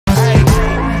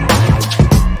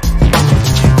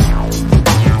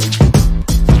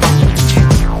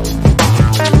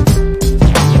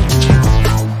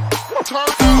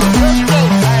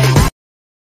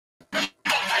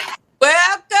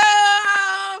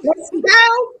Let's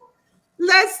go.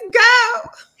 Let's go.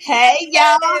 Hey,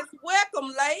 y'all. Yes, welcome,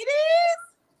 ladies.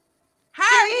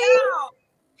 Hi, Hey. y'all.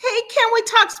 Hey, can we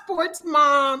talk sports,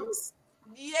 moms?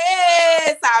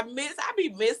 Yes, I be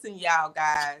missing y'all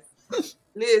guys.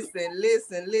 Listen.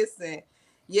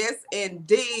 Yes,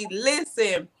 indeed.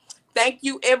 Listen. Thank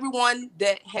you, everyone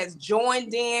that has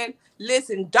joined in.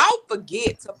 Listen, don't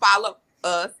forget to follow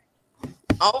us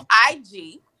on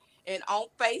IG and on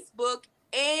Facebook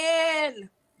and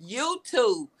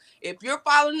YouTube. If you're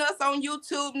following us on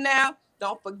YouTube now,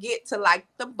 don't forget to like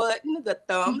the button, the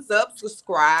thumbs up,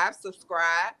 subscribe.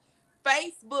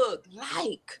 Facebook,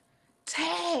 like,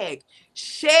 tag,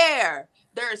 share.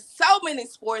 There's so many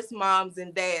sports moms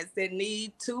and dads that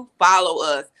need to follow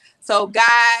us. So,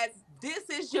 guys, this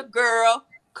is your girl,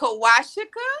 Kawashika.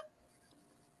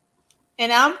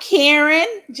 And I'm Karen.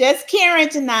 Just Karen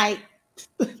tonight.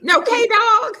 No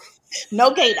K-Dog.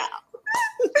 No K-Dog.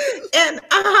 And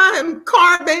I'm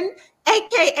Carbon,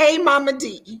 a.k.a. Mama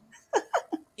D.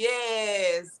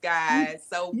 Yes, guys.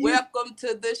 So welcome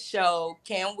to the show.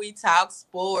 Can we talk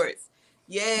sports?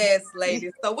 Yes,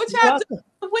 ladies. So what y'all do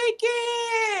the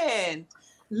weekend?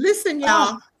 Listen,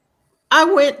 y'all. I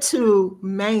went to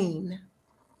Maine.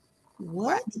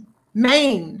 What?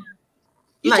 Maine.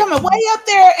 You talking about way up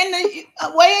there in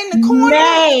the corner?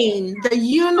 Maine, the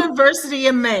University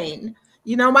of Maine.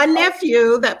 You know, my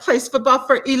nephew that plays football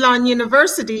for Elon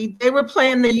University, they were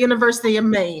playing the University of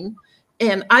Maine.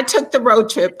 And I took the road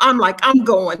trip. I'm like, I'm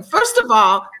going. First of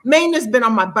all, Maine has been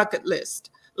on my bucket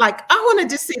list. Like, I wanted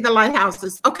to see the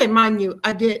lighthouses. Okay, mind you,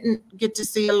 I didn't get to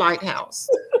see a lighthouse.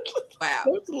 Wow.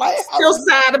 Still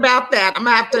sad about that. I'm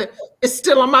gonna have to, it's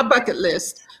still on my bucket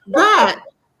list. But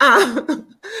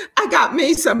I got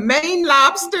me some Maine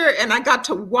lobster and I got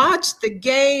to watch the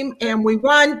game and we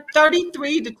won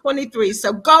 33-23.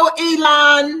 So go,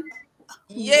 Elon.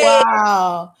 Yeah.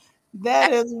 Wow.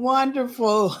 That is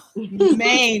wonderful.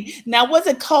 Maine. Now, was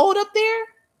it cold up there?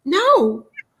 No.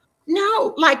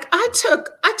 Like I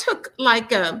took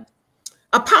like a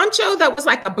poncho that was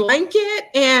like a blanket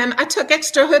and I took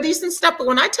extra hoodies and stuff. But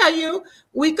when I tell you,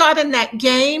 we got in that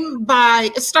game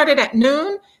it started at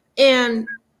noon. And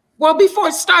well, before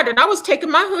it started, I was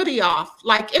taking my hoodie off.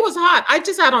 Like it was hot. I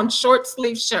just had on short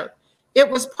sleeve shirt. It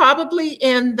was probably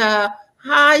in the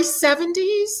high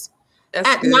 70s.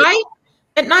 At night.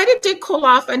 At night, it did cool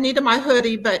off. I needed my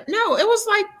hoodie, but no, it was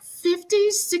like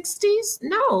 50s, 60s.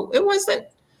 No, it wasn't.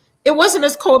 It wasn't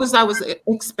as cold as I was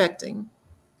expecting.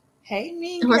 Hey,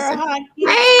 Mean Girl Hockey.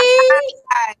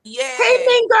 Hey. Yeah. Hey,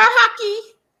 Mean Girl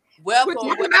Hockey. Welcome. We're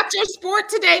talking about your sport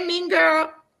today, Mean Girl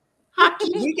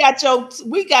Hockey. We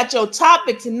got your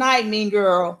topic tonight, Mean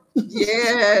Girl.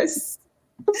 Yes.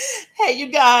 Hey, you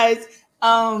guys.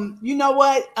 You know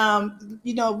what? I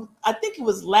think it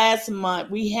was last month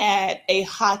we had a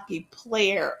hockey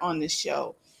player on the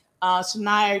show,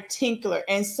 Shania Tinkler.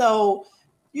 And so,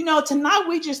 tonight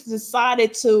we just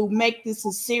decided to make this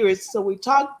a series. So we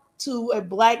talked to a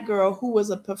Black girl who was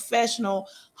a professional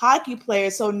hockey player.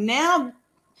 So now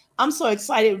I'm so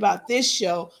excited about this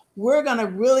show. We're going to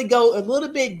really go a little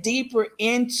bit deeper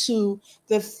into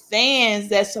the fans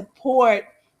that support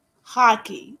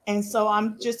hockey. And so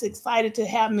I'm just excited to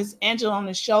have Miss Angela on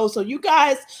the show. So you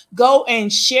guys go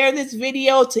and share this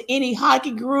video to any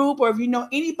hockey group, or if you know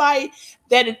anybody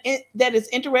that is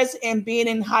interested in being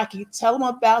in hockey, tell them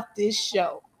about this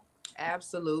show.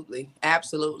 Absolutely.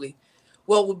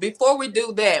 Well, before we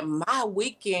do that, my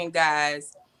weekend,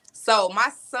 guys. So my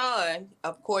son,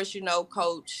 of course,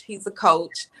 coach, he's a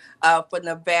coach for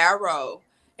Navarro.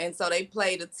 And so they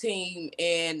played a team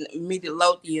in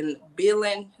Midlothian,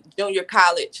 Billings Junior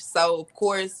College. So, of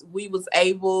course,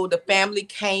 the family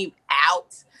came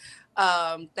out.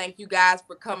 Thank you guys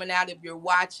for coming out. If you're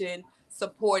watching,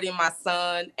 supporting my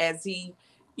son as he,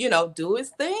 do his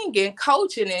thing and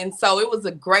coaching. And so it was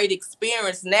a great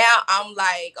experience. Now I'm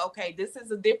like, okay, this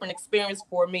is a different experience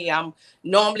for me. I'm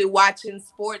normally watching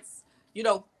sports,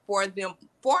 for them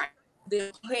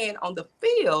playing on the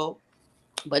field.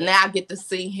 But now I get to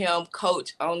see him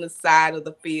coach on the side of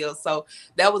the field. So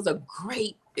that was a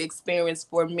great experience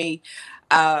for me.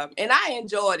 And I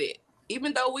enjoyed it.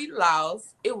 Even though we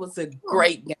lost, it was a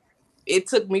great game. It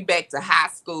took me back to high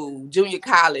school, junior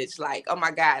college. Like, oh, my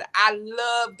God, I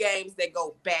love games that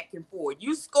go back and forth.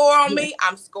 You score on me,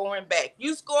 I'm scoring back.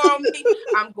 You score on me,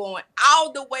 I'm going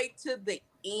all the way to the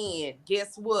end.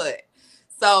 Guess what?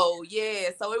 So,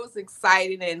 yeah, so it was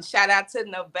exciting. And shout out to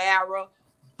Navarro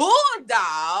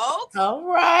Bulldogs. All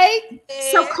right.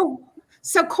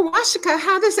 So Kawashika,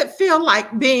 how does it feel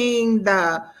like being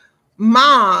the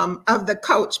mom of the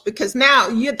coach, because now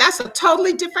that's a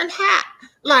totally different hat.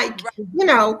 Like,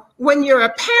 when you're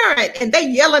a parent and they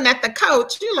yelling at the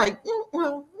coach, you're like,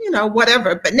 well,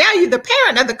 whatever. But now you're the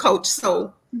parent of the coach.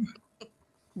 So.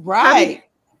 Right.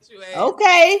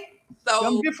 Okay. So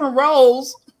some different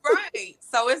roles. Right.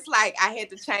 So it's like I had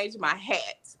to change my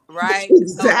hat. Right.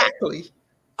 Exactly. So,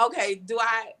 okay. Do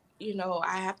I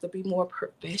have to be more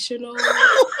professional,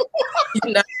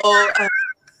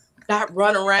 not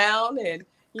run around and,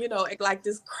 act like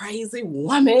this crazy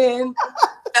woman.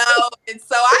 And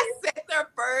so I sat there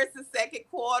first and second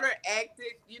quarter,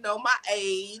 acted, my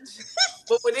age.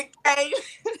 But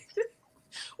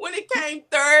when it came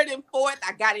third and fourth,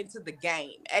 I got into the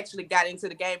game. Actually got into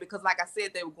the game because, like I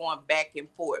said, they were going back and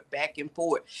forth.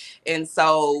 And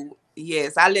so,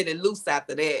 yes, I let it loose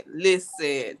after that.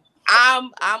 Listen,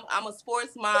 I'm a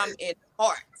sports mom in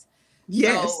heart.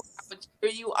 Yes. So I would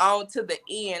cheer you on to the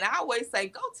end. I always say,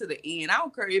 go to the end. I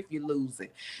don't care if you're losing.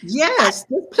 Yes,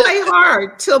 just play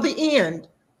hard till the end.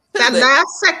 That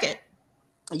last second.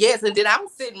 Yes, and then I'm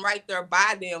sitting right there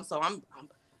by them, so I'm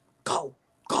go.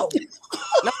 No,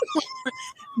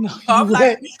 I'm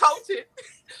like coaching.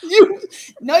 You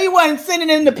wasn't sending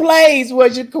in the plays,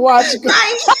 was you, Kawasha?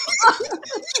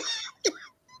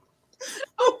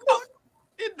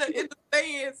 in the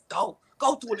stands. Go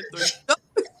 23.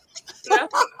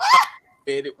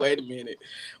 Wait a minute.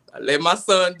 I let my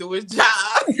son do his job.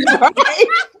 Right?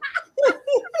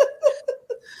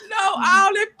 No,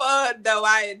 all in fun though.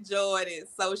 I enjoyed it.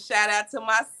 So shout out to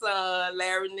my son,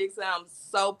 Larry Nixon. I'm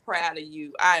so proud of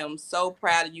you. I am so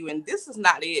proud of you. And this is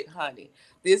not it, honey.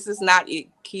 This is not it.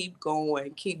 Keep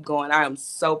going. I am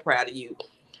so proud of you.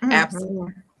 Mm-hmm.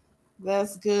 Absolutely.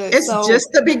 That's good. It's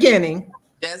just the beginning.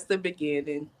 That's the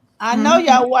beginning. I know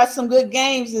y'all watched some good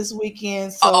games this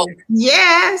weekend. So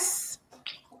yes.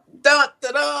 Dun,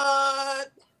 dun, dun.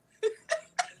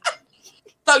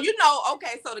 So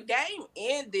okay, so the game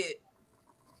ended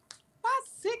by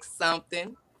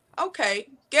 6-something. Okay,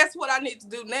 guess what I need to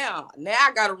do now? Now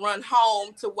I gotta run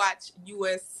home to watch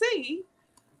USC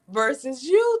versus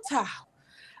Utah.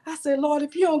 I said, Lord,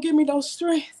 if you don't give me those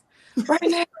strength right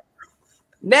now.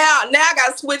 Now I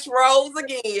gotta switch roles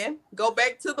again, go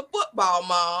back to the football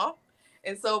mom.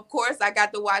 And so, of course, I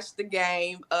got to watch the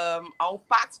game on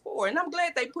Fox 4. And I'm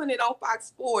glad they put it on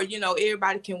Fox 4.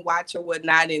 Everybody can watch or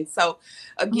whatnot. And so,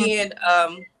 again,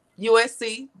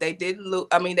 USC, they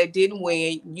didn't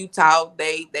win. Utah,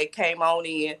 they came on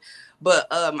in. But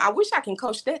I wish I can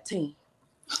coach that team.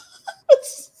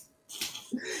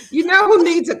 Who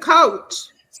needs a coach?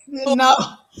 No.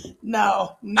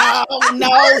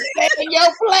 Stay in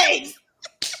your place.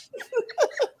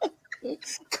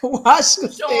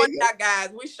 Kawasha showing out,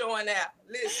 guys. We showing out.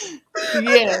 Listen.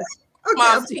 Yes.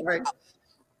 Okay,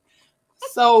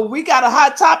 so we got a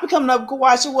hot topic coming up,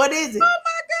 Kawasha. What is it? Oh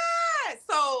my God.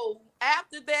 So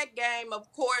after that game,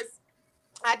 of course,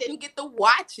 I didn't get to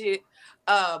watch it.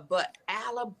 But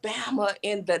Alabama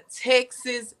and the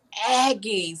Texas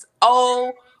Aggies.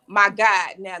 Oh my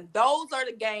God. Now those are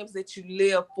the games that you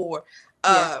live for.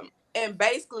 And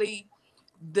basically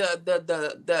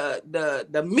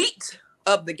the meat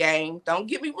of the game, don't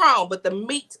get me wrong, but the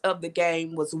meat of the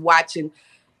game was watching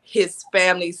his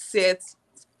family, Seth's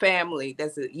family.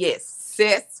 That's it. Yes,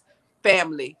 Seth's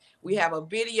family. We have a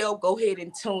video. Go ahead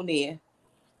and tune in.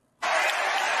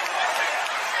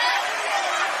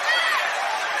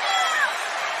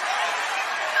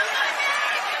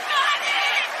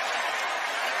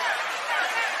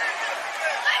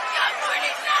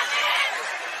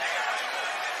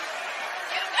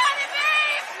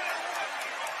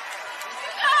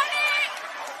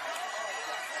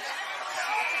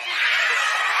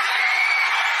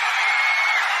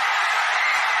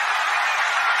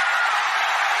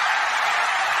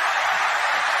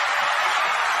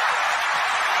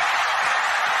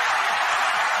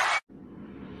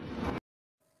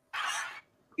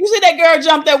 You see that girl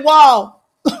jump that wall.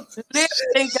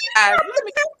 Listen, guys,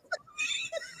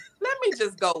 let me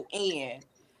just go in.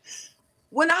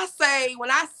 When I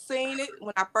first seen it,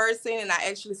 and I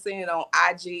actually seen it on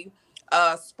IG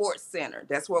Sports Center.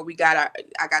 That's where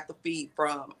I got the feed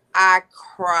from. I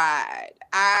cried.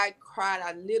 I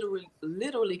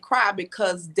literally cried,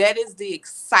 because that is the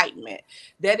excitement.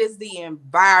 That is the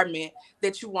environment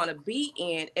that you want to be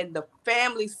in, and the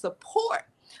family support.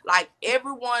 Like,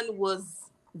 everyone was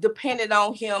dependent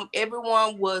on him.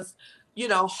 Everyone was,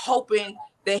 hoping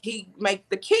that he make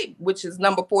the kick, which is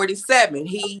number 47.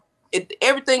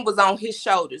 Everything was on his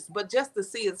shoulders. But just to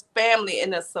see his family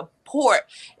and the support,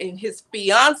 and his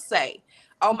fiance,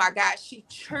 oh my God, she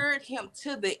cheered him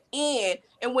to the end.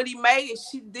 And when he made it,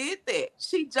 she did that.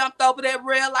 She jumped over that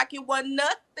rail like it wasn't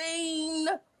nothing.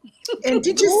 And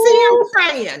did you see him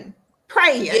praying?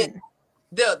 Praying. Yeah.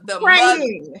 The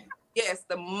praying. Mother, yes,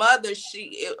 the mother,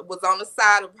 it was on the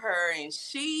side of her, and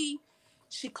she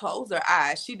closed her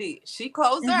eyes. She did. She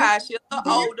closed her eyes. She's a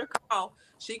little older. Come on.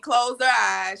 She closed her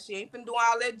eyes. She ain't been doing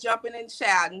all that jumping and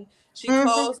shouting. She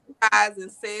closed her eyes and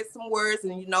said some words,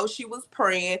 and she was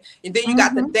praying. And then you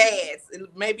got the dads, and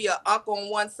maybe an uncle on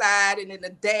one side, and then the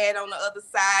dad on the other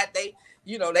side. They,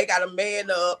 they got a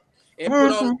man up and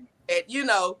put on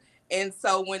that, And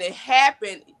so when it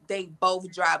happened, they both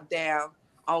dropped down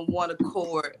on one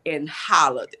accord and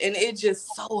hollered. And it's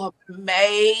just so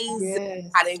amazing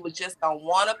how they were just on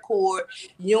one accord,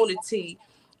 unity,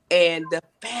 and the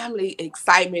family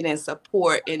excitement and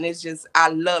support. And it's just, I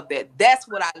love that. That's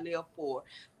what I live for.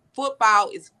 Football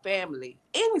is family.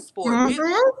 Any sport.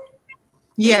 Really.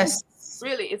 Yes.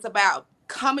 Really, it's about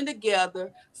coming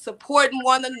together, supporting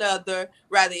one another,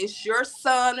 whether it's your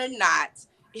son or not.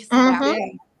 It's about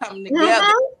coming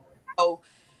together. So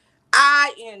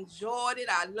I enjoyed it.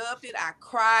 I loved it. I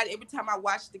cried. Every time I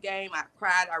watched the game, I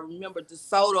cried. I remember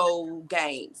DeSoto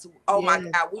games. Oh my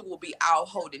God, we will be out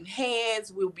holding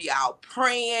hands. We'll be out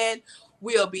praying.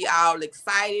 We'll be all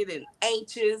excited and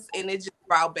anxious. And it just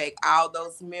brought back all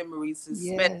those memories,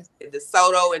 especially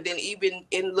DeSoto, and then even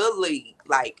in Little League.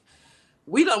 Like,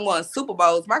 we done won Super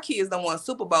Bowls. My kids done won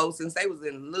Super Bowls since they was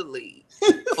in Little League.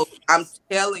 So I'm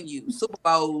telling you, Super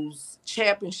Bowls,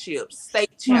 championships,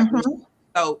 state championships.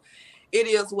 So it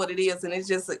is what it is, and it's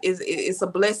just it's a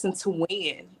blessing to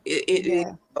win.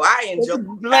 I enjoy. It's a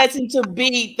blessing to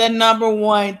beat the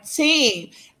 #1 team.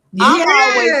 I'm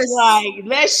always like,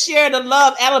 let's share the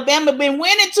love. Alabama been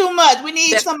winning too much. We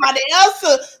need somebody else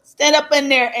to stand up in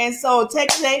there. And so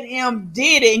Texas A&M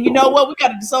did it. And you know what? We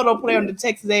got a DeSoto player on the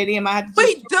Texas A&M. I have to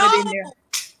we do. It in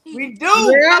there. We do.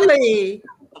 Really?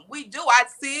 We do. I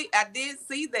did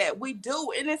see that. We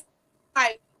do. And it's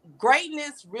like,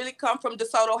 greatness really come from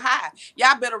DeSoto High.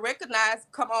 Y'all better recognize,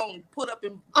 come on, put up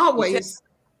and always.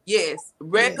 Yes,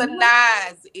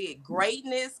 recognize it.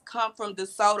 Greatness come from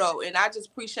DeSoto, and I just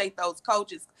appreciate those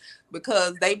coaches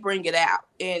because they bring it out.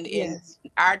 And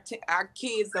our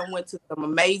kids done went to some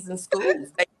amazing schools.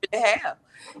 They really have.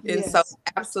 And so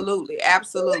absolutely.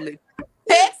 Texas,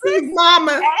 Big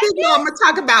Mama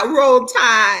talk about Roll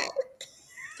Tide.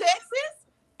 Texas,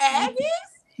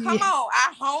 Aggies, come on,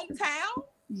 our hometown.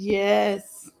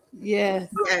 Yes.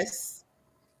 Absolutely.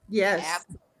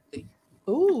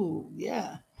 Ooh,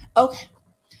 yeah. Okay.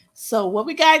 So what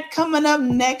we got coming up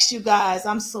next, you guys?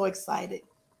 I'm so excited.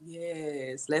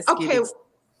 Yes, let's get it.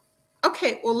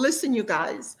 Okay, well, listen, you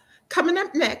guys. Coming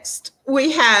up next,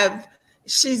 we have,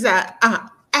 she's a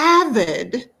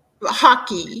avid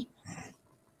hockey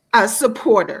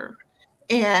supporter.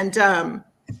 And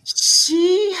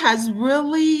she has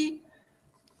really,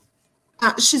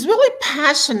 she's really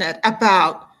passionate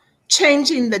about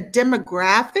changing the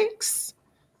demographics,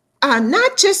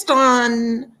 not just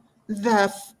on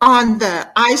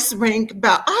the ice rink,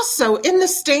 but also in the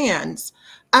stands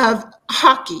of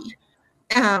hockey.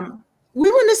 We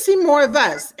want to see more of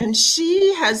us, and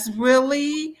she has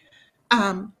really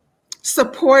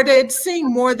supported seeing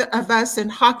more of us in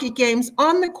hockey games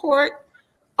on the court,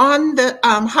 on the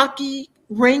hockey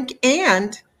rink,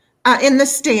 and in the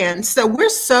stands. So we're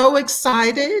so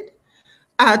excited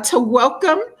to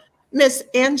welcome Miss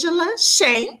Angela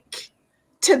Shank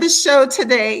to the show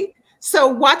today. So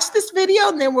watch this video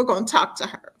and then we're going to talk to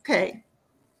her, okay?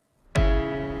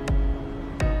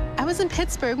 I was in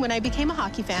Pittsburgh when I became a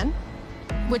hockey fan,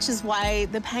 which is why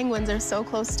the Penguins are so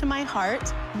close to my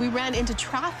heart. We ran into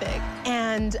traffic,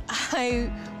 and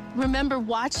I remember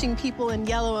watching people in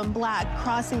yellow and black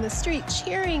crossing the street,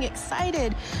 cheering,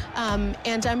 excited.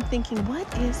 And I'm thinking, what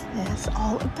is this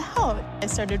all about? I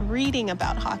started reading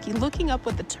about hockey, looking up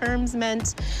what the terms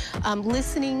meant,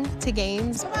 listening to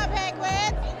games. Come on,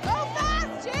 Penguins! Go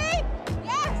fast, G!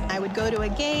 Yes! I would go to a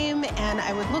game and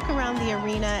I would look around the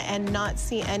arena and not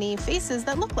see any faces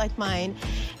that looked like mine.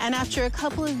 And after a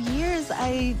couple of years,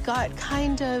 I got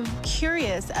kind of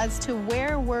curious as to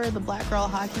where were the Black Girl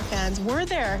hockey fans? Were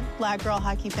there Black Girl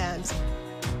hockey fans?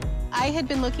 I had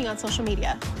been looking on social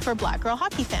media for Black Girl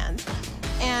hockey fans.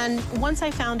 And once I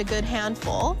found a good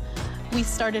handful, we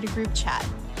started a group chat.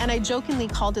 And I jokingly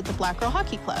called it the Black Girl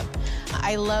Hockey Club.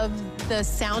 I love the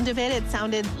sound of it, it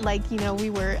sounded like, you know, we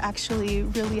were actually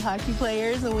really hockey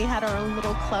players and we had our own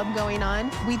little club going on.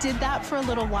 We did that for a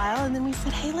little while and then we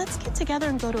said, hey, let's get together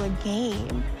and go to a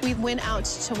game. We went out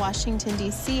to Washington,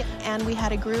 D.C. and we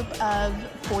had a group of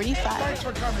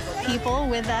 45 people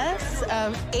with us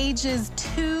of ages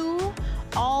 2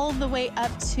 all the way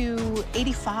up to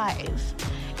 85.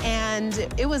 And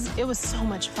it was so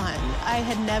much fun. I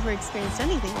had never experienced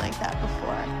anything like that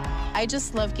before. I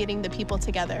just love getting the people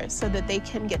together so that they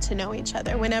can get to know each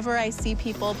other. Whenever I see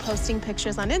people posting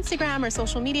pictures on Instagram or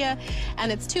social media,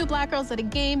 and it's 2 Black girls at a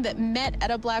game that met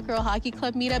at a Black Girl Hockey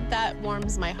Club meetup, that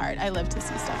warms my heart. I love to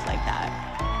see stuff like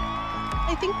that.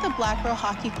 I think the Black Girl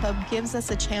Hockey Club gives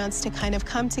us a chance to kind of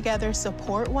come together,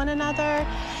 support one another,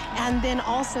 and then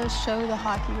also show the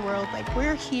hockey world, like,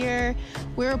 we're here,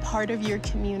 we're a part of your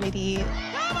community.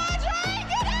 Come on, Trey,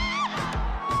 get out!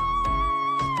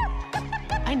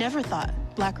 I never thought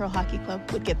Black Girl Hockey Club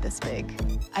would get this big.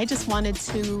 I just wanted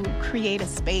to create a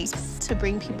space to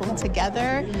bring people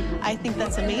together. I think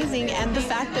that's amazing, and the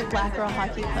fact that Black Girl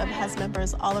Hockey Club has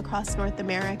members all across North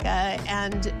America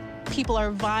and people are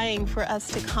vying for us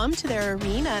to come to their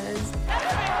arenas.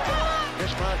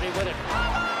 Here's Crosby with it.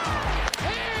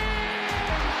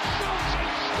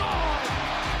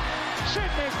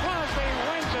 Sidney Crosby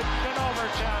wins it in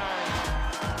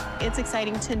overtime. It's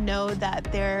exciting to know that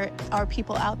there are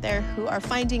people out there who are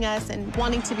finding us and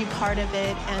wanting to be part of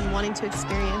it and wanting to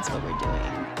experience what we're doing.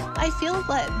 I feel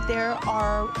that there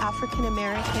are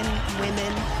African-American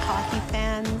women hockey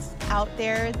fans out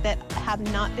there that have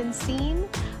not been seen.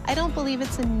 I don't believe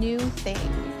it's a new thing.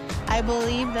 I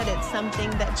believe that it's something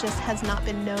that just has not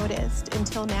been noticed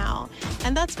until now.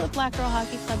 And that's what Black Girl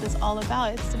Hockey Club is all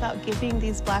about. It's about giving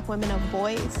these Black women a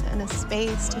voice and a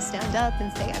space to stand up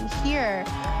and say, I'm here.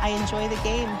 I enjoy the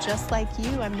game just like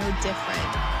you. I'm no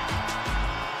different.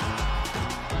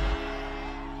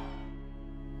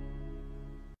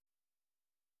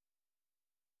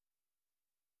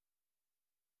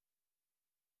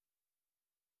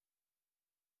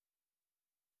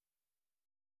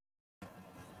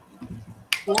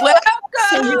 Welcome,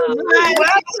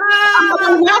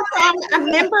 a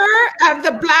member of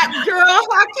the Black Girl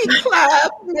Hockey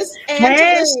Club, Miss Angela.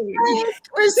 Hey.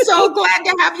 We're so glad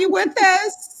to have you with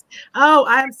us. Oh,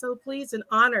 I am so pleased and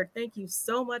honored. Thank you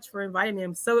so much for inviting me.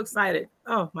 I'm so excited.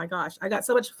 Oh my gosh, I got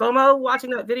so much FOMO watching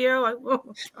that video. That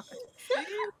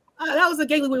was a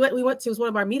game we went to. It was one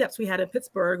of our meetups we had in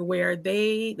Pittsburgh where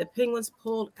the Penguins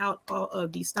pulled out all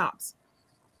of these stops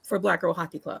for Black Girl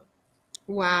Hockey Club.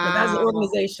 Wow. But that's an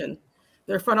organization.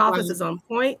 Their front office is on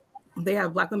point. They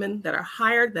have Black women that are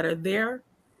hired, that are there.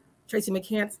 Tracy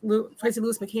Lewis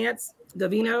McCants,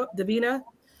 Davina.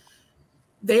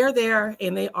 They are there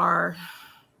and they are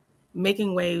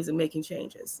making waves and making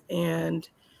changes. And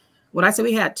when I say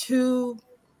we had 2-3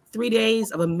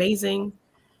 days of amazing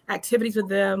activities with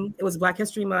them, it was Black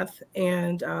History Month,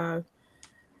 and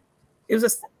it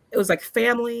was like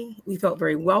family. We felt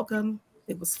very welcome.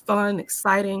 It was fun,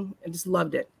 exciting, and just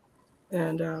loved it.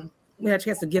 And we had a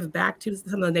chance to give back to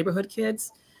some of the neighborhood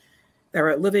kids that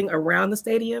were living around the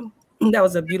stadium. That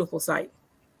was a beautiful sight.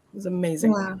 It was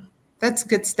amazing. Wow, that's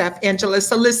good stuff, Angela.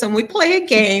 So listen, we play a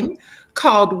game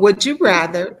called Would You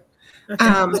Rather?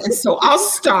 And so I'll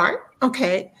start.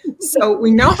 Okay. So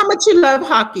we know how much you love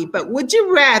hockey, but would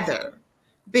you rather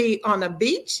be on a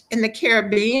beach in the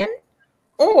Caribbean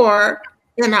or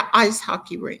in an ice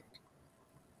hockey rink?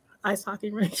 Ice hockey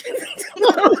rink.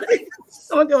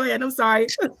 Oh, go ahead. I'm sorry.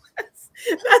 That's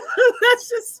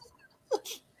just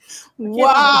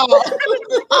wow.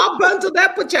 All bundled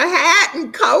up with your hat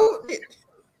and coat.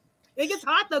 It gets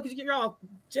hot though because you're all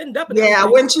ginned up. Yeah,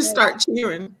 once you start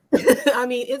cheering. I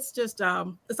mean, it's just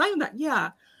it's not even that. Yeah,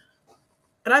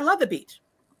 and I love the beach,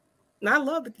 and I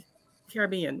love the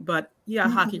Caribbean, but yeah,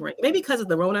 hockey rink. Maybe because of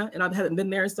the Rona, and I haven't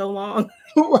been there in so long.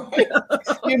 Right.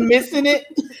 You're missing it.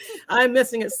 I'm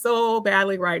missing it so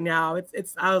badly right now.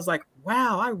 It's. I was like,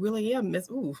 wow, I really am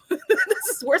missing. Ooh, this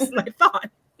is worse than I thought.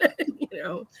 You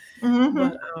know,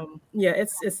 but yeah,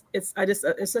 it's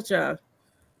such a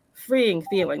freeing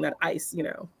feeling, that ice, you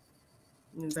know.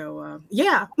 And so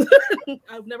yeah,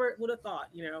 I never would have thought,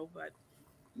 you know. But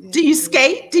do you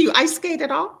skate? Do you ice skate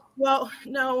at all? Well,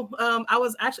 no. I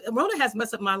was actually, Rona has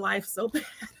messed up my life so bad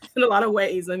in a lot of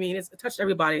ways. I mean, it's touched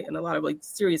everybody in a lot of like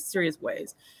serious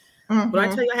ways. But I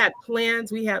tell you, I had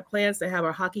plans. We had plans to have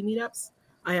our hockey meetups.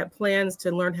 I had plans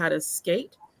to learn how to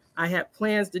skate. I had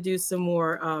plans to do some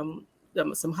more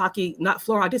some hockey, not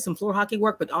floor. I did some floor hockey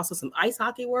work, but also some ice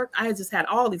hockey work. I had just had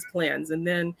all these plans, and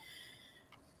then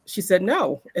she said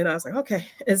no, and I was like, okay.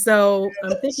 And so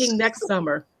I'm thinking next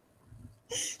summer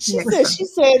She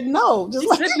said no. Just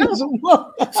like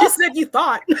she said you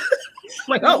thought.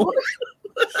 Like, oh.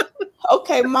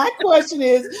 Okay, my question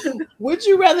is, would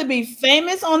you rather be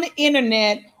famous on the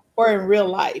internet or in real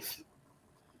life?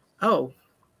 Oh,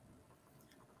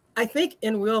 I think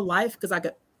in real life, because I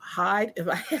could hide if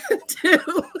I had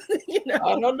to. You know?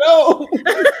 I don't know.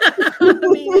 I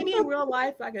mean, maybe in real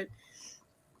life I could.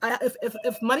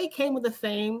 If money came with the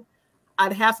fame,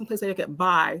 I'd have some place that I could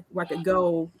buy where I could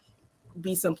go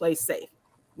be someplace safe.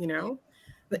 You know,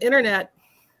 the internet,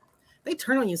 they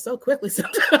turn on you so quickly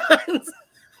sometimes.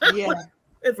 Yeah.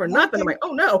 And for nothing, I'm like,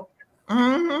 oh no.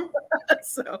 Mm-hmm.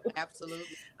 So absolutely,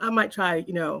 I might try,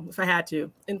 you know, if I had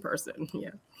to, in person. Yeah.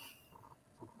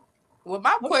 Well,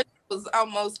 my question was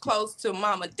almost close to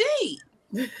Mama D.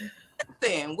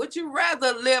 Then, would you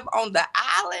rather live on the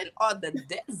island or the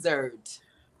desert?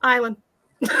 Island.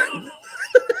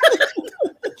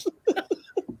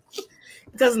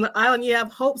 Because on the island you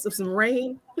have hopes of some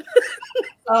rain.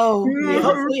 Oh, you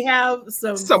hopefully have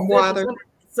some water.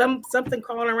 Something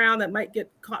crawling around that might get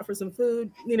caught for some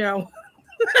food, you know.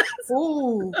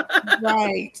 Ooh,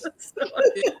 right. So,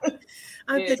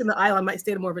 I'm thinking the island might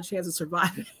stand more of a chance of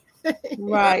surviving.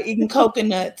 Right, eating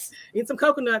coconuts. Eat some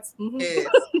coconuts. Mm-hmm. Yes.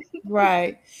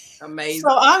 Right. Amazing.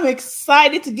 So I'm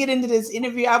excited to get into this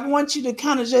interview. I want you to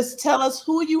kind of just tell us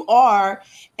who you are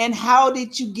and how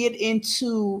did you get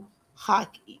into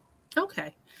hockey?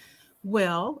 Okay.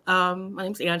 Well, my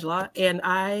name's Angela, and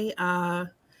I,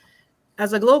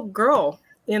 as a little girl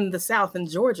in the South in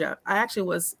Georgia, I actually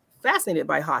was fascinated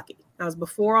by hockey. I was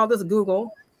before all this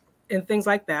Google and things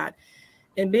like that.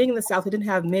 And being in the South, we didn't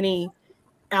have many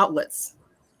outlets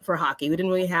for hockey. We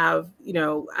didn't really have, you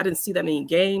know, I didn't see that many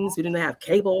games. We didn't have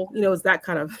cable, you know, it was that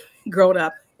kind of growing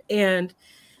up. And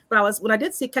when I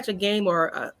did catch a game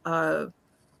or a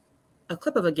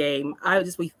clip of a game, I would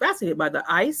just be fascinated by the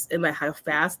ice and by how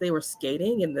fast they were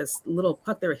skating and this little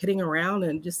puck they were hitting around,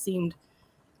 and just seemed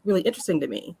really interesting to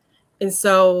me. And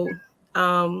so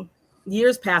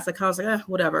years passed, I kind of was like,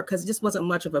 whatever, because it just wasn't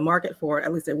much of a market for it.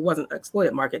 At least it wasn't an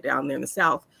exploited market down there in the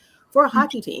South for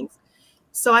hockey teams.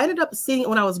 So I ended up seeing it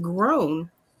when I was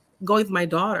grown, going with my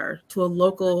daughter to a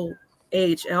local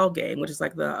AHL game, which is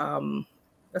like the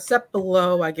a step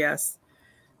below, I guess,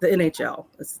 the NHL.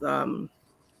 It's kind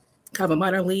of a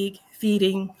minor league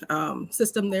feeding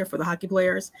system there for the hockey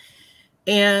players.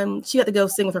 And she had to go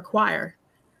sing with her choir.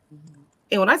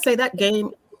 And when I say that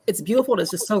game, it's beautiful.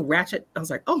 It's just so ratchet. I was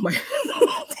like, oh my,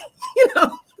 you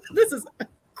know, this is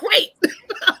great.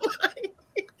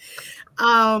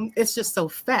 It's just so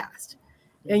fast.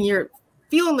 And you're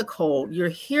feeling the cold. You're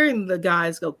hearing the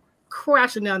guys go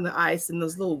crashing down the ice, and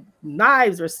those little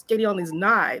knives are skating on these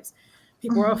knives.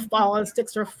 People are falling,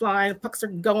 sticks are flying, pucks are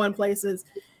going places.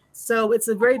 So it's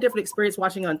a very different experience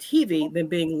watching on TV than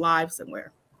being live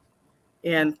somewhere.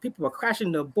 And people are crashing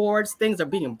into boards, things are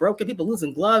being broken, people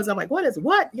losing gloves. I'm like, what?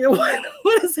 You know,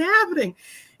 what is happening?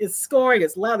 It's scoring,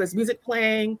 it's loud, there's music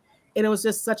playing. And it was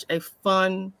just such a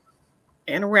fun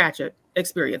and ratchet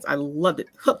experience. I loved it.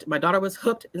 Hooked. My daughter was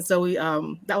hooked. And so we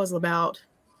that was about,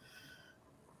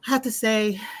 I have to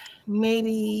say,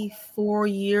 maybe 4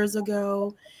 years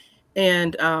ago.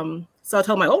 And so I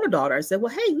told my older daughter, I said,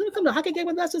 well, hey, you want to come to a hockey game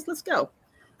with us? Let's go.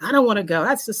 I don't want to go.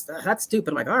 That's stupid.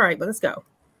 I'm like, all right, but let's go.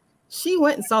 She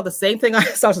went and saw the same thing I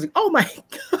saw. She was like, oh my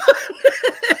God.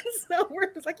 So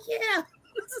we're just like, yeah,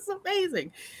 this is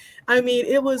amazing. I mean,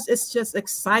 it's just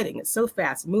exciting. It's so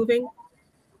fast moving.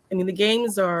 I mean, the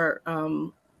games are,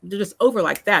 they're just over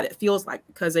like that. It feels like,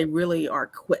 because they really are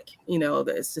quick, you know,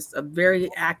 it's just a very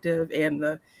active, and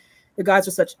the guys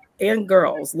are such, and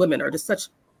girls, women are just such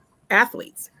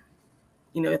athletes.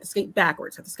 You know, you have to skate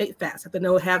backwards, have to skate fast, have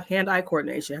to have hand-eye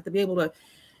coordination, have to be able to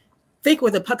think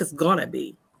where the puck is gonna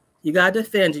be. You gotta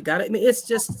defend, I mean, it's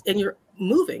just, and you're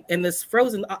moving, and this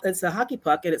frozen, it's a hockey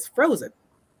puck, and it's frozen,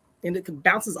 and it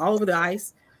bounces all over the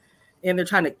ice, and they're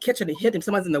trying to catch it and hit him,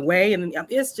 someone's in the way, and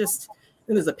it's just,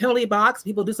 and there's a penalty box,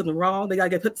 people do something wrong, they gotta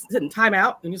get put in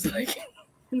timeout, and you're just like,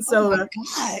 and so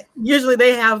usually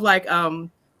they have like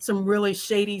some really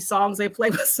shady songs they play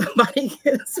with somebody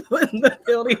gets in the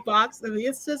penalty box. I mean,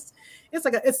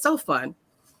 it's so fun.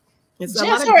 It's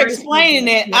just for explaining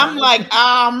it, yeah. I'm like,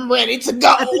 I'm ready to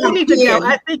go. I think you need to go.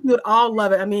 I think you would all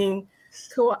love it. I mean,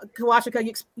 Kawashika,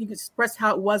 you expressed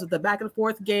how it was with the back and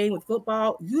forth game with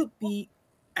football. You'd be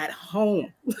at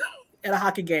home at a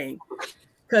hockey game,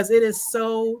 because it is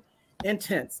so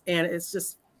intense and it's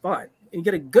just fun. And you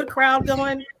get a good crowd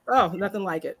going. Oh, nothing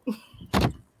like it.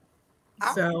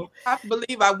 So I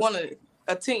believe I want to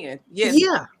attend. Yes.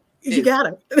 Yeah, you got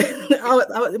it.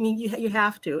 I mean, you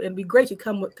have to. It'd be great to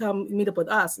come meet up with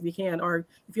us if you can, or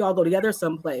if you all go together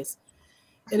someplace.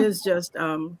 It is just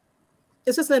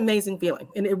it's just an amazing feeling,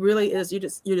 and it really is. You're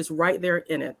just right there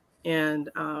in it, and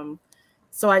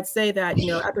so I'd say that, you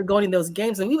know, after going to those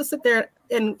games, and we would sit there,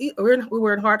 and we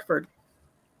were in Hartford,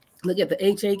 look at the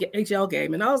HL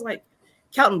game, and I was like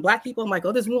counting Black people. I'm like,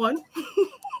 oh, there's one.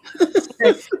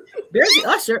 There's the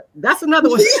usher. That's another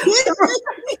one.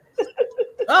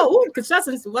 Oh,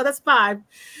 concessions. Well, that's 5.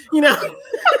 You know,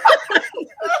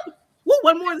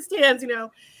 one more in the stands. You know,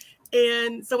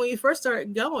 and so when we first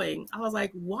started going, I was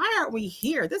like, why aren't we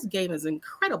here? This game is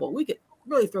incredible. We could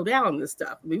really throw down on this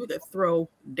stuff. I mean, we could throw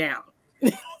down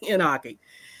in hockey,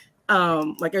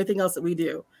 like everything else that we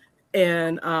do.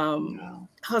 And I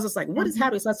was just like, what is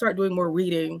happening? So I started doing more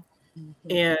reading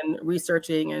and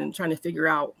researching and trying to figure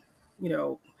out, you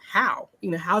know, how, you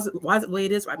know, why is it the way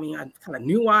it is? I mean, I kind of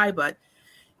knew why, but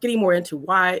getting more into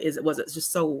why was it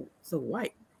just so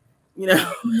white, you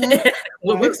know,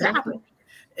 what makes it happen?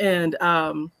 And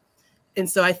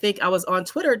so I think I was on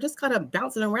Twitter just kind of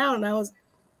bouncing around, and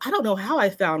I don't know how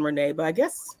I found Renee, but I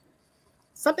guess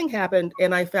something happened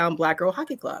and I found Black Girl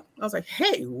Hockey Club. I was like,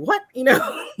 hey, what? You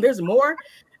know, there's more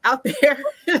out there.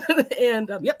 And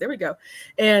yep, there we go.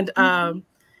 And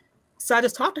so I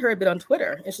just talked to her a bit on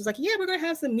Twitter, and she's like, yeah, we're going to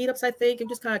have some meetups, I think, and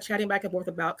just kind of chatting back and forth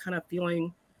about kind of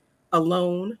feeling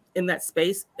alone in that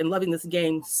space and loving this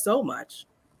game so much.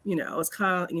 You know, it's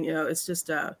kind of, you know, it's just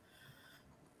a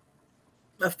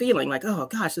feeling like, oh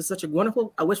gosh, it's such a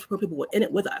wonderful, I wish more people were in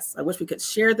it with us. I wish we could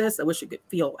share this. I wish we could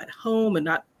feel at home and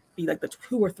not be like the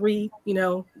 2 or 3, you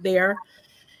know, there.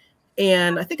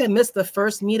 And I think I missed the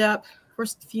first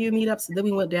few meetups. And then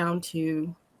we went down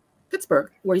to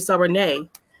Pittsburgh, where you saw Renee.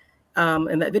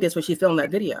 And that video is where she filmed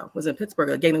that video, was in Pittsburgh,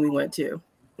 a game that we went to.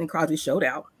 And Crosby showed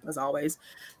out, as always.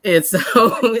 And so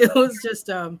it was just,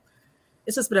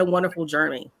 it's just been a wonderful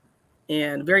journey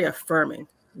and very affirming,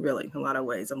 really, in a lot of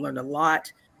ways. I've learned a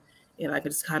lot, and I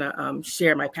could just kind of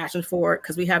share my passion for it,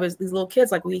 because we have these little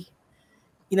kids, like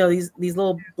you know, these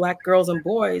little Black girls and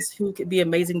boys who could be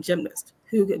amazing gymnasts,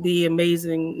 who could be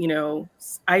amazing, you know,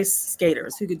 ice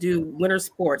skaters, who could do winter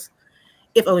sports,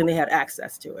 if only they had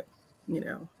access to it, you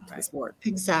know, to the sport.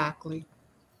 Exactly.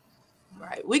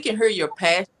 Right. We can hear your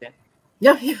passion.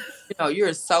 Yeah. You know,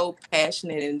 you're so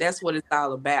passionate, and that's what it's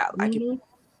all about. Like, if you're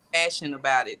passionate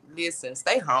about it, listen,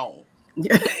 stay home.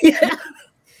 Yeah.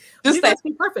 Just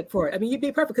be perfect for it. I mean, you'd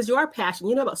be perfect because you are passionate.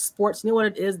 You know about sports. You know what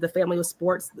it is, the family of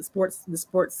sports, the sports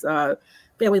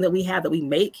family that we have, that we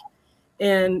make.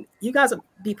 And you guys would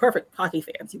be perfect hockey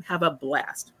fans. You have a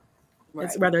blast. Right.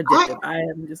 It's rather addictive. I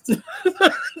am just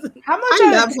How much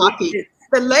I love hockey.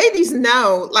 The ladies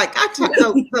know, like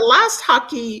the last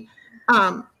hockey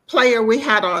player we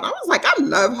had on, I was like, I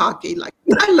love hockey. Like,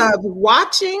 I love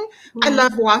watching. I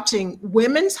love watching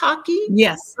women's hockey.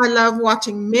 Yes. I love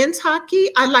watching men's hockey.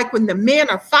 I like when the men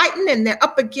are fighting and they're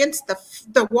up against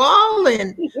the wall,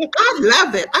 and I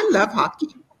love it. I love hockey.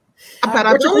 But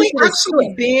I've only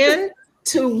actually been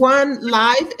to one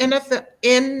live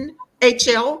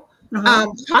NHL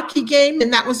hockey game,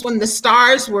 and that was when the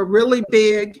Stars were really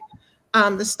big.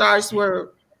 The Stars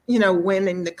were, you know,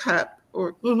 winning the cup.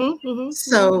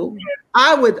 So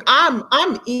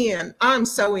I'm in. I'm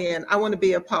so in. I want to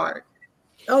be a part.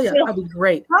 Oh yeah, that'd be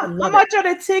great. How much are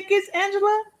the tickets,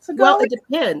 Angela? Well, it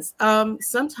depends.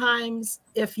 Sometimes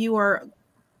if you're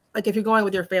going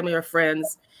with your family or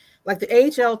friends, like the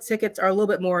AHL tickets are a little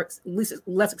bit more, at least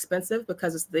less expensive,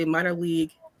 because it's the minor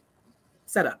league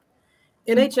setup.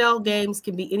 NHL games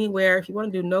can be anywhere. If you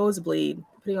want to do nosebleed,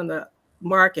 depending on the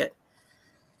market,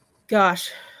 gosh,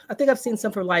 I think I've seen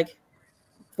some for like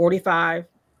 45,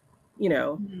 you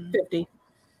know, 50.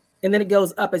 And then it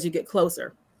goes up as you get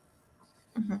closer.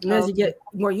 And as you get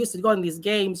more used to going to these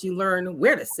games, you learn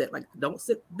where to sit. Like, don't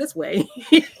sit this way.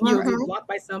 You're blocked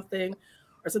by something,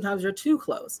 or sometimes you're too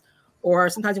close. Or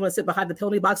sometimes you want to sit behind the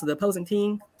penalty box of the opposing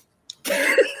team.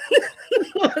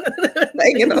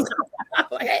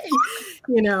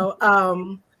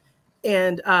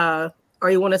 Or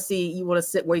you want to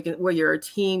sit where your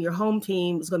home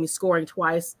team is going to be scoring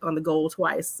twice on the goal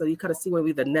twice. So you kind of see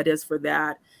where the net is for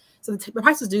that. So the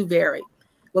prices do vary.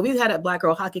 What we've had at Black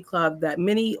Girl Hockey Club that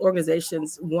many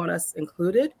organizations want us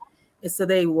included is so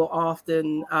they will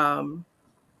often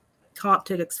comp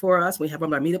tickets for us. We have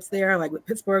one of our meetups there, like with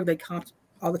Pittsburgh, they comped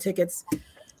all the tickets.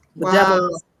 The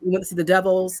Devils, we went to see the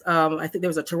Devils. I think there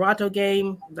was a Toronto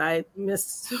game that I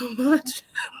missed so much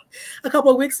a couple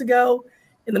of weeks ago.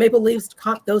 And the Maple Leafs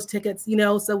comp those tickets, you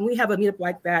know. So when we have a meetup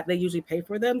like that, they usually pay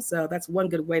for them. So that's one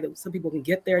good way that some people can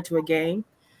get there to a game.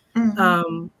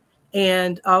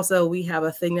 And also we have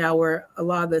a thing now where a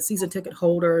lot of the season ticket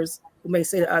holders may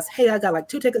say to us, hey, I got like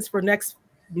 2 tickets for next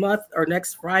month or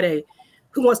next Friday.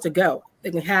 Who wants to go?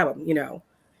 they can have them,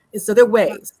 And so there are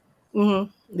ways.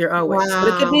 There are ways. But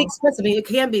it can be expensive. I mean, it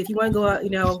can be if you want to go out,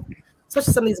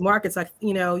 especially some of these markets, like,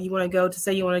 you want to go to,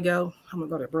 say you want to go, I'm going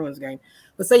to go to a Bruins game,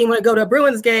 but say you want to go to a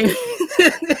Bruins game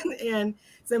and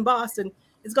it's in Boston,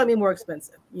 it's going to be more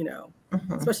expensive,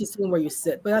 especially seeing where you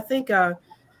sit. But I think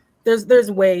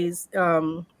there's ways,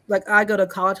 like I go to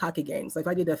college hockey games. Like if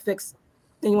I need to fix,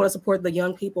 and you want to support the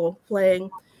young people playing,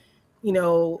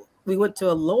 we went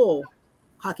to a Lowell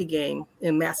hockey game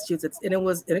in Massachusetts, and it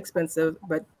was inexpensive,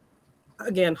 but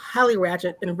again, highly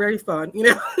ratchet and very fun.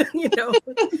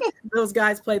 Those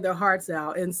guys played their hearts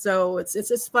out, and so it's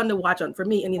just fun to watch on, for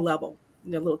me, any level.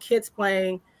 Little kids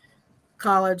playing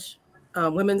college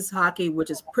women's hockey, which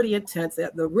is pretty intense.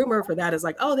 The rumor for that is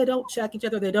like, oh, they don't check each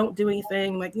other, they don't do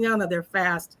anything. Like, no, they're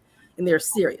fast and they're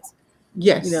serious.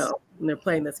 Yes, when they're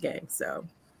playing this game. So,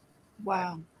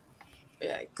 wow.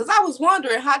 Yeah, because I was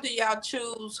wondering, how do y'all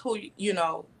choose who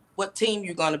what team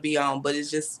you're going to be on? But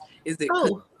is it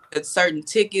certain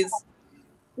tickets?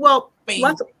 Well,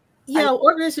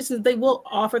 organizations, they will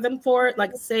offer them for it.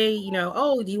 Like say,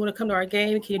 oh, do you want to come to our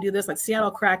game? Can you do this? Like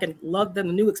Seattle Kraken, love them,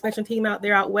 the new expansion team out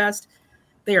there out west.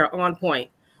 They are on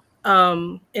point.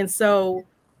 And so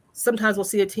sometimes we'll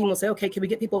see a team will say, okay, can we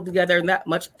get people together in that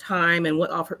much time? And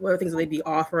what other things will they be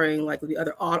offering? Like the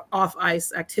other off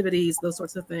ice activities, those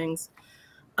sorts of things.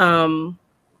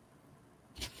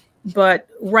 But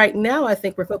right now, I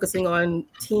think we're focusing on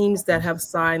teams that have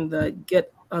signed the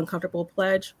Get Uncomfortable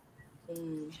pledge.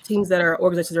 Teams that are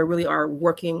organizations that really are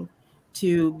working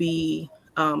to be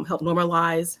help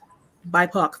normalize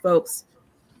BIPOC folks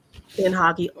in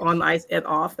hockey, on the ice and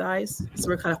off the ice. So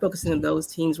we're kind of focusing on those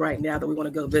teams right now that we want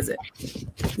to go visit.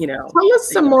 Tell us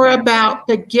some more about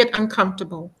the Get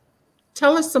Uncomfortable.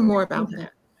 Tell us some more about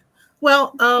that.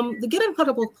 Well, the Get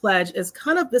Uncomfortable pledge is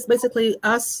kind of this, basically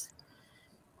us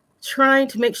trying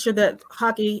to make sure that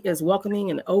hockey is welcoming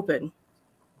and open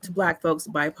to Black folks,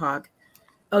 BIPOC,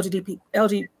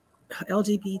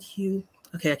 LGBTQ.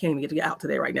 Okay, I can't even get out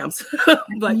today right now,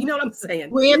 but you know what I'm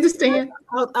saying. We understand.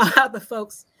 The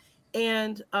folks.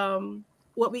 And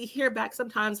what we hear back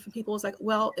sometimes from people is like,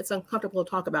 well, it's uncomfortable to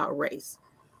talk about race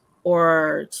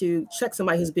or to check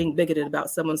somebody who's being bigoted about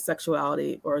someone's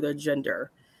sexuality or their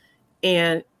gender.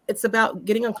 And it's about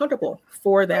getting uncomfortable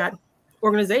for that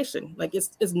organization. Like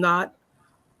it's not,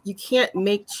 you can't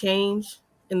make change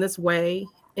in this way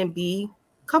and be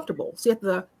comfortable. So you have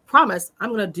to promise, I'm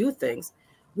going to do things,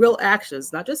 real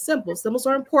actions, not just symbols. Symbols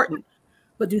are important,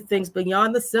 but do things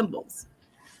beyond the symbols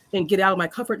and get out of my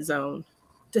comfort zone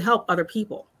to help other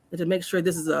people and to make sure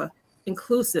this is a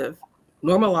inclusive,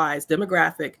 normalized,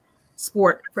 demographic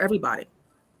sport for everybody.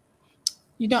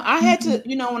 I had to,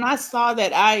 when I saw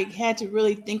that, I had to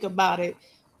really think about it.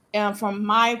 And from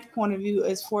my point of view,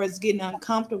 as far as getting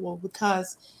uncomfortable,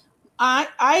 because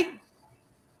I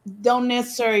don't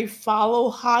necessarily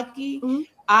follow hockey. In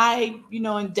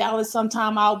Dallas,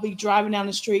 sometime I'll be driving down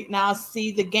the street and I'll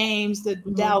see the games, the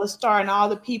Dallas Star, and all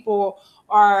the people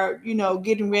are,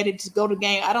 getting ready to go to the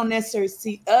game. I don't necessarily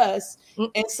see us.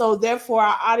 And so therefore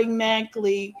I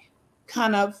automatically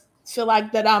kind of feel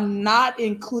like that I'm not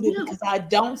included because I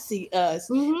don't see us.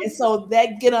 And so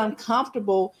that get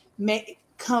uncomfortable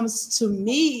comes to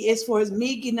me as far as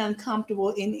me getting uncomfortable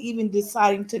and even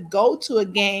deciding to go to a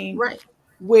game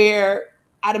where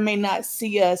I may not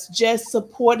see us, just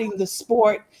supporting the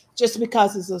sport just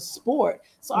because it's a sport.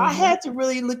 So I had to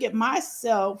really look at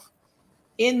myself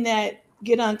in that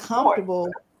get uncomfortable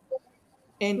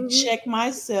and check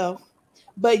myself.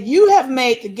 But you have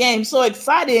made the game so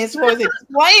exciting as far as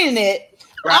explaining it.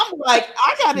 I'm like,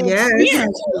 I got to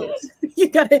experience it. You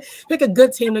got to pick a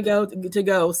good team to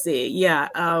go see. Yeah,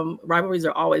 rivalries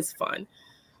are always fun.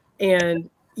 And,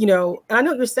 I know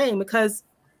what you're saying because,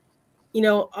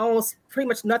 almost pretty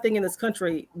much nothing in this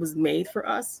country was made for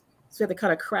us. So we have to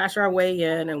kind of crash our way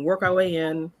in and work our way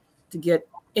in to get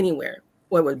anywhere.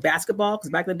 Well, with basketball, because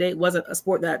back in the day, it wasn't a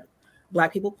sport that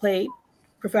Black people played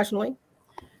professionally.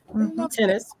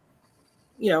 Tennis,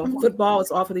 football is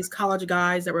all for these college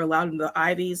guys that were allowed in the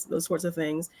Ivies, those sorts of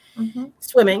things.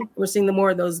 Swimming, we're seeing the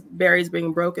more of those barriers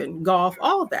being broken. Golf,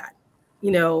 all of that,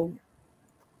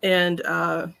 and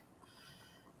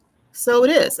so it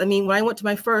is. I mean, when I went to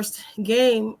my first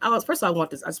game, I had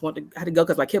to go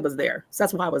because my kid was there. So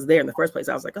that's why I was there in the first place.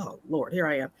 I was like, oh Lord, here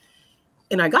I am.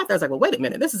 And I got there, I was like, well, wait a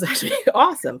minute, this is actually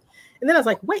awesome. And then I was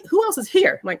like, wait, who else is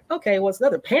here? I'm like, okay, well, it's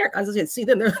another parent. I just didn't see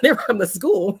them. They're from the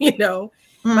school, But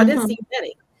I didn't see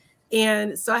many.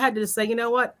 And so I had to just say, you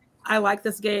know what? I like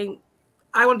this game.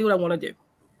 I want to do what I want to do.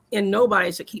 And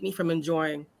nobody should keep me from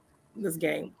enjoying this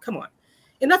game. Come on.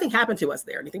 And nothing happened to us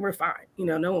there. Anything. We're fine.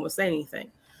 No one was saying anything.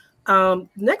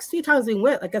 Next few times we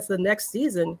went, I guess the next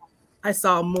season, I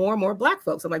saw more and more Black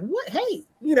folks. I'm like, what? Hey,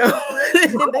 you know,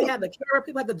 they had the camera,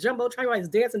 people had the jumbotron, like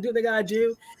dance and do what they gotta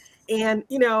do. And,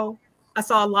 you know, I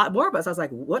saw a lot more of us. I was like,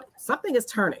 what? Something is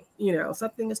turning, you know,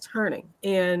 something is turning.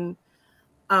 And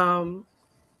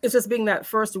it's just being that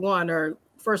first one or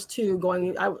first two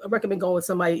going. I recommend going with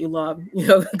somebody you love, you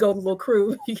know, go with a little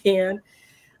crew if you can.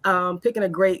 Picking a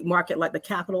great market like the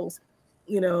Capitals,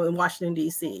 you know, in Washington,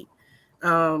 D.C.,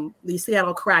 the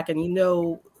Seattle Kraken, you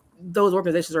know, those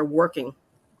organizations are working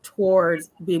towards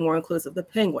being more inclusive. The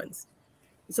Penguins,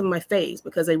 some of my faves,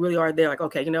 because they really are there. Like,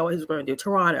 okay, you know what he's going to do?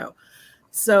 Toronto.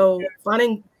 So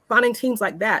finding teams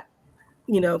like that,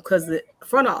 you know, because the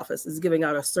front office is giving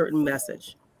out a certain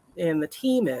message, and the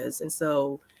team is, and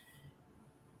so,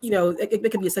 you know,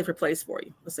 it can be a safer place for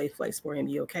you, a safe place for you, and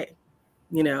be okay,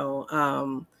 you know.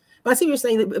 But I see what you're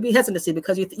saying. It'd be hesitancy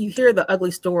because you hear the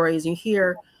ugly stories, you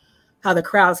hear how the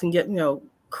crowds can get, you know,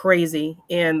 crazy,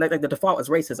 and like the default is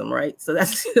racism, right? So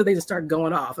that's they just start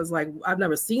going off. It's like, I've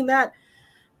never seen that.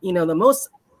 You know, the most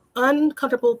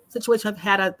uncomfortable situation I've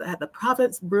had at the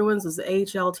Providence Bruins was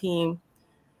the AHL team,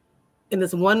 and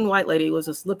this one white lady was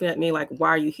just looking at me like, "Why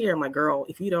are you here?" I'm like, "Girl,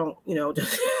 if you don't, you know,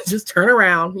 just turn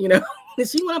around," you know. And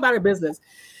she went about her business,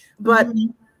 but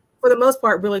for the most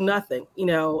part, really nothing. You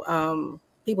know,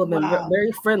 people have been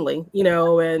very friendly, you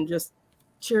know, and just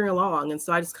cheering along. And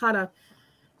so I just kind of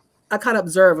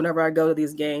observe whenever I go to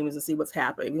these games and see what's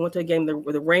happening. We went to a game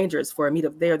with the Rangers for a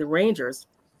meetup there. The Rangers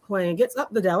playing against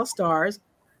the Dallas Stars,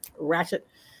 ratchet.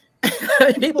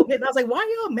 People get, I was like, why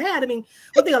are y'all mad? I mean,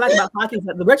 one thing I like about hockey is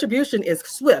that the retribution is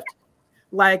swift.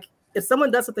 Like, if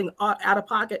someone does something out of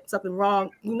pocket, something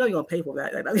wrong, you know you're gonna pay for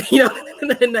that. You know, in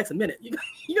the next minute,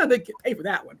 you're gonna pay for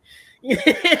that one.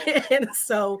 And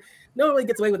so no one really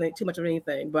gets away with too much of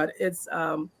anything. But it's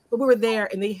but we were there,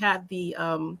 and they had the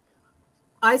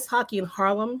ice hockey in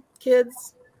Harlem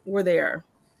kids were there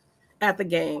at the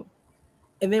game,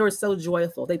 and they were so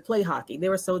joyful. They play hockey. They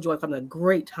were so joyful, having a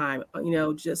great time. You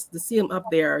know, just to see them up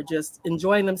there, just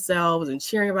enjoying themselves and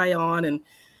cheering everybody on, and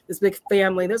this big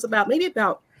family. There's maybe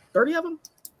about 30 of them.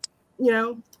 You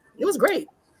know, it was great,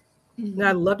 and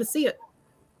I'd love to see it.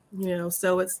 You know,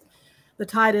 so it's the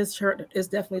tide is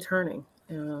definitely turning.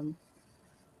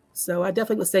 So I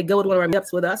definitely would say go to one of our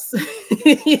meetups with us.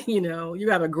 You know, you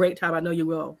have a great time. I know you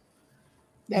will.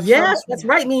 That's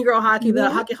right. Mean Girl Hockey.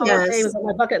 The Hockey Hall of Fame is on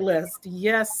my bucket list.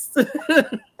 Yes.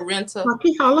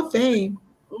 Hockey Hall of Fame.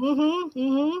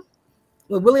 Well,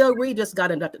 Willie O'Ree just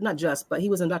got inducted, but he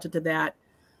was inducted to that,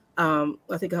 I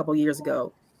think a couple of years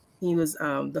ago. He was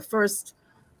the first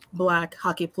Black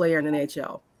hockey player in the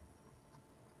NHL.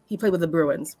 He played with the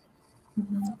Bruins.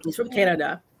 He's from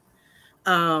Canada.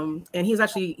 And he's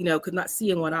actually, you know, could not see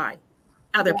in one eye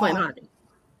out there playing hockey.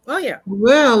 Oh yeah.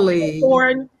 Really?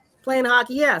 Born playing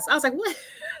hockey. Yes. I was like, what?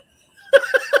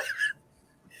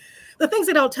 The things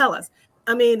they don't tell us.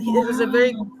 I mean,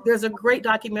 there's a great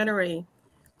documentary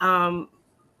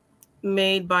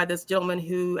made by this gentleman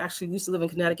who actually used to live in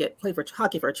Connecticut, played for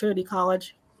hockey for Trinity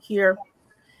College here.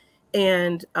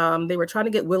 And they were trying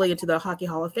to get Willie into the Hockey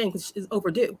Hall of Fame, which is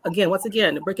overdue. Once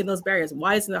again, breaking those barriers.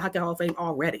 Why isn't the Hockey Hall of Fame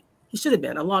already? He should have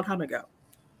been a long time ago.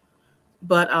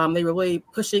 But they were really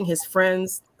pushing his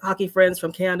friends, hockey friends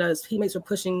from Canada. His teammates were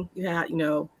pushing that, you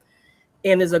know.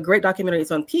 And there's a great documentary.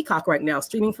 It's on Peacock right now,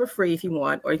 streaming for free if you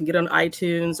want, or you can get it on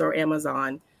iTunes or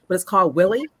Amazon. But it's called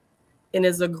Willie, and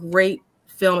it's a great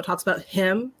film. It talks about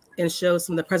him and shows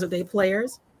some of the present day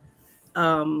players,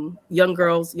 young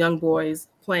girls, young boys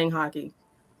playing hockey.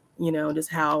 You know, just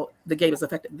how the game has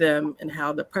affected them and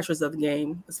how the pressures of the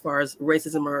game, as far as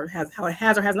racism how it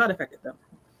has or has not affected them.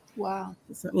 Wow.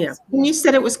 So, yeah. And you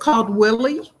said it was called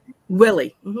Willie?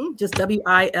 Willie. Just Willie,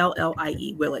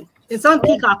 Willie. It's on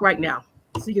Peacock right now.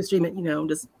 So you can stream it, you know,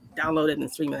 just download it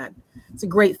and stream that. It's a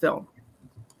great film.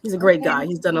 He's a great guy.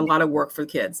 He's done a lot of work for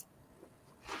kids.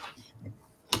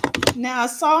 Now, I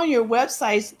saw on your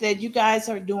websites that you guys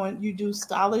you do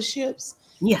scholarships.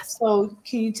 Yes. So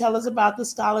can you tell us about the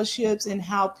scholarships and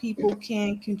how people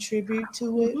can contribute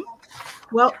to it?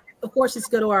 Well, of course, just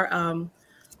go to our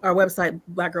website,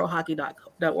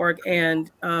 blackgirlhockey.org,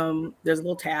 and there's a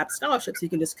little tab, scholarships. You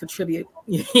can just contribute,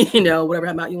 you know, whatever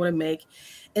amount you want to make.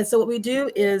 And so what we do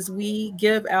is we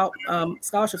give out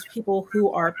scholarships to people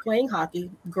who are playing hockey,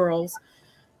 girls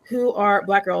who are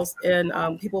Black girls and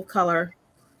people of color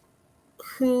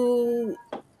who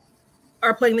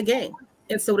are playing the game.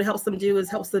 And so what it helps them do is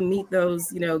helps them meet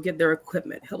those, you know, get their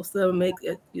equipment, helps them make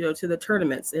it, you know, to the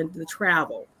tournaments and the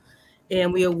travel.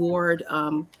 And we award,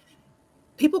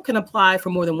 people can apply for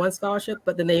more than one scholarship,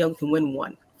 but then they only can win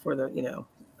one for the, you know,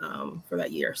 for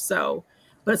that year. So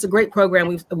But it's a great program.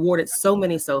 We've awarded so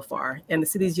many so far. And to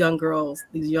see these young girls,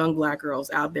 these young Black girls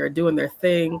out there doing their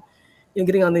thing,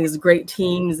 getting on these great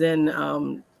teams. And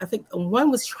I think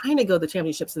one was trying to go to the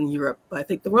championships in Europe, but I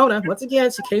think the Rona, once again,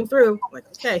 she came through. I'm like,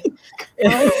 okay.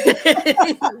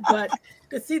 But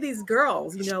to see these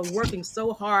girls, working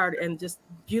so hard and just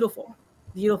beautiful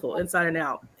inside and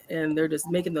out. And they're just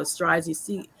making those strides. You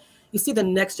see the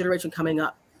next generation coming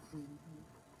up.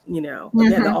 They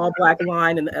had the all Black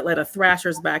line and the Atlanta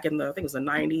Thrashers back in I think it was the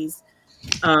 90s.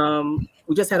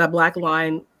 We just had a Black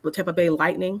line with Tampa Bay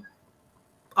Lightning,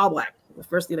 all Black. The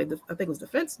first thing I think it was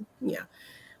defense. Yeah.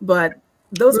 But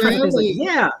those kind of things, like,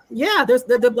 there's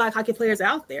the Black hockey players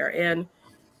out there and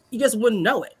you just wouldn't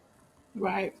know it.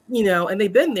 Right. And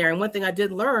they've been there. And one thing I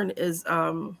did learn is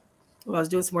when I was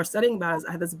doing some more studying about it,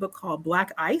 I had this book called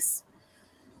Black Ice.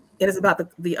 It is about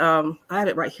the I have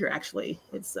it right here actually.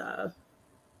 It's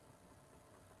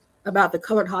about the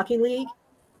Colored Hockey League.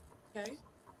 Okay.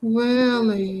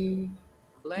 Really?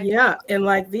 Yeah. And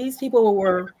like these people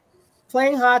were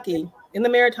playing hockey in the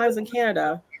Maritimes in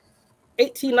Canada,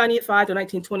 1895 to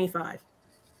 1925.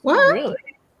 What? Really?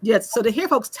 Yes. So to hear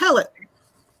folks tell it,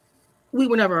 we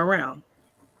were never around.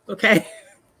 Okay.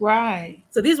 Right.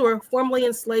 So these were formerly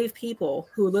enslaved people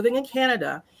who were living in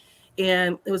Canada.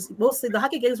 And it was mostly the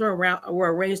hockey games were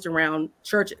arranged around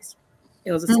churches.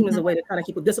 It was assumed as a way to kind of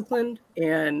keep people disciplined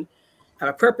and have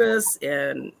a purpose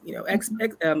and,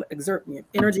 exert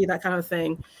energy, that kind of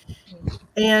thing.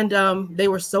 And they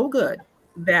were so good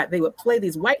that they would play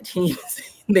these white teams.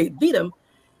 They'd beat them.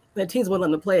 And the teams wouldn't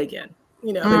let them play again.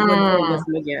 They wouldn't play against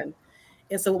them again.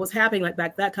 And so what was happening like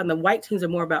back that time, the white teams are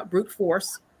more about brute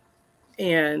force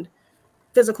and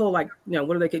physical, like,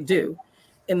 what they could do.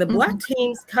 And the Black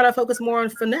teams kind of focus more on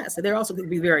finesse. And they're also going to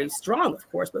be very strong, of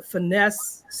course, but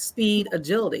finesse, speed,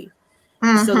 agility.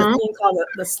 So the thing called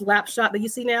the slap shot that you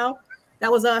see now, that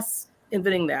was us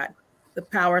inventing that, the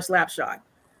power slap shot.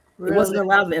 Really? It wasn't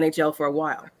allowed in the NHL for a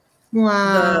while.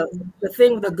 Wow. The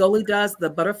thing the goalie does, the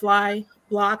butterfly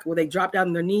block, where they drop down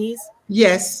on their knees.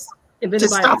 Yes. Invented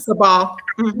to by stop us. The ball.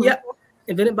 Yep.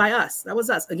 Invented by us. That was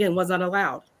us. Again, was not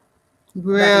allowed.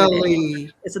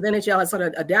 Really? And so the NHL has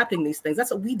started adapting these things.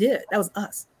 That's what we did. That was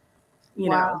us.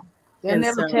 Wow. They And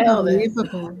never so- tell this.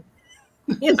 Unbelievable.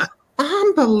 Yeah.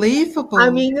 Unbelievable. I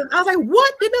mean, I was like,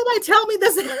 what? Did nobody tell me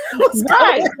this? was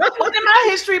Right. going It was in my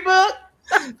history book.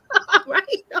 on?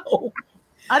 Right? No.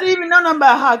 I didn't even know nothing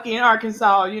about hockey in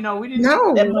Arkansas. We didn't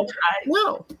No. do that much ice.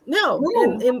 No. No.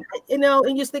 And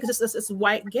you just think it's just this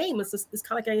white game. It's kind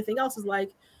of like anything else. Is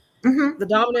like the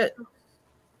dominant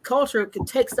culture can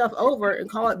take stuff over and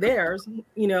call it theirs, and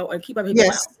keep everything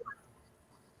Yes.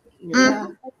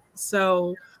 out.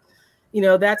 So,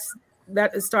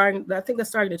 that is starting. I think that's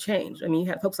starting to change. I mean, you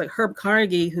had folks like Herb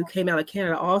Carnegie who came out of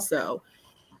Canada also.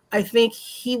 I think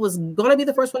he was going to be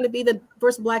the first one to be the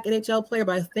first Black NHL player,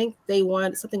 but I think they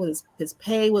wanted something with his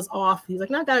pay was off. He's like,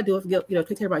 no, I got to do it.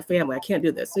 Take care of my family. I can't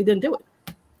do this. So he didn't do it.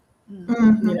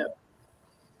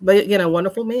 But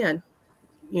wonderful man.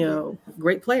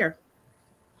 Great player.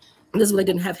 This is when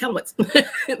they didn't have helmets.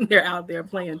 They're out there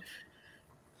playing.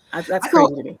 That's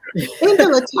crazy to me.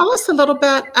 Angela, tell us a little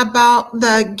bit about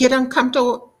the Get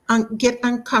Uncomfortable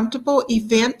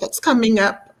event that's coming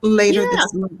up later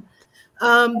this month.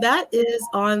 That is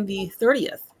on the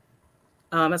 30th.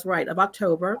 That's right, of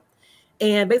October.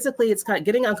 And basically, it's kind of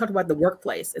getting uncomfortable at the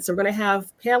workplace. And so we're going to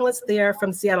have panelists there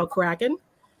from Seattle Kraken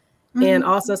and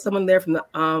also someone there from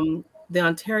the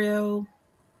Ontario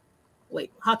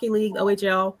Hockey League,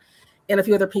 OHL, and a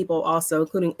few other people also,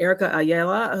 including Erica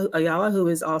Ayala, who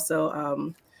is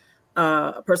also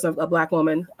a person, a Black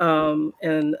woman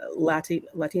and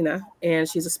Latina, and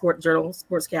she's a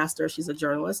sportscaster. She's a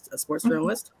journalist, a sports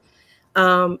journalist.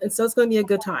 And so it's going to be a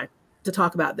good time to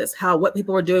talk about this, what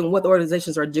people are doing, what the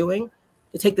organizations are doing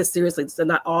to take this seriously. So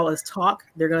not all is talk.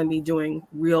 They're going to be doing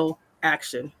real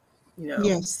action.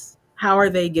 Yes. How are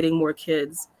they getting more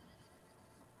kids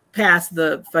past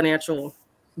the financial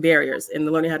barriers and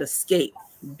learning how to skate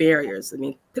barriers? I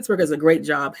mean, Pittsburgh does a great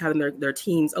job having their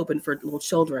teams open for little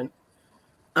children,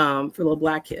 for little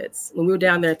Black kids. When we were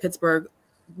down there in Pittsburgh,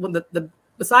 when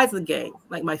besides the game,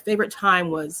 like my favorite time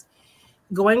was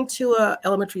going to a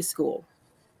elementary school.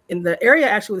 In the area,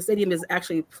 actually, the stadium is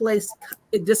actually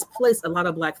displaced a lot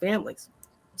of Black families.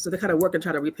 So they kind of work and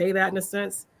try to repay that in a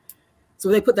sense. So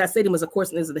they put that stadium as, of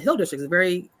course, into the Hill District. It's a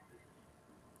very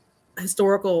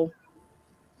historical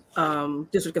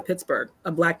district of Pittsburgh,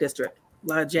 a Black district, a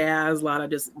lot of jazz, a lot of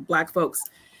just Black folks.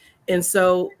 And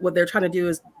so what they're trying to do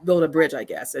is build a bridge, I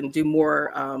guess, and do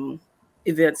more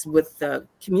events with the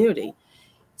community.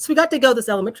 So we got to go to this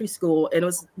elementary school, and it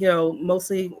was,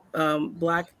 mostly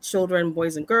Black children,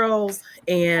 boys and girls,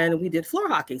 and we did floor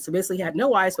hockey. So basically had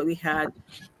no ice, but we had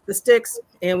the sticks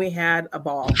and we had a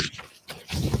ball.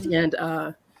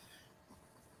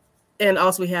 And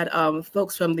also we had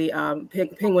folks from the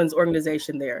Penguins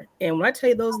organization there. And when I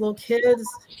tell you, those little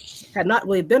kids had not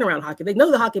really been around hockey. They know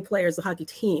the hockey players, the hockey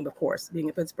team, of course, being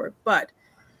in Pittsburgh, but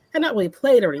had not really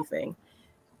played or anything.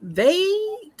 They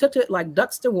took it like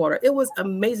ducks to water. It was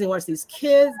amazing to watch these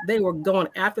kids. They were going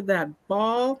after that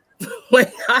ball when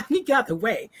hockey got the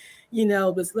way.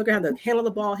 Just looking at how to handle the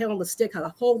ball, handle the stick, how to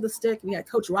hold the stick. We had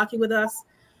Coach Rocky with us,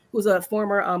 who's a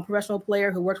former professional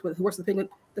player who works with the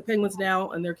Penguins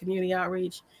now in their community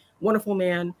outreach. Wonderful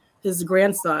man. His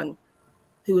grandson,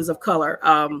 who is of color,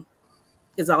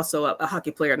 is also a hockey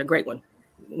player and a great one.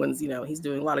 He's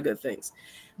doing a lot of good things.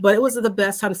 But it was the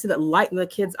best time to see that light in the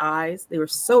kids' eyes. They were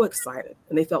so excited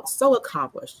and they felt so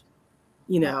accomplished,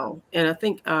 And I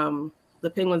think the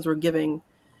Penguins were giving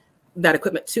that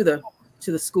equipment to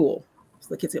the school so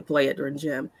the kids could play it during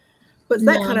gym. But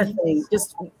that kind of thing,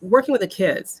 just working with the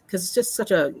kids, because it's just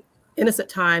such a innocent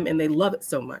time and they love it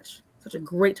so much. Such a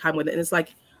great time with it. And it's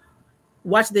like,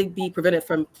 why should they be prevented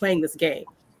from playing this game?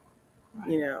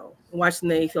 Why shouldn't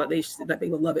they feel like they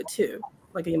would love it too,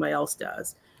 like anybody else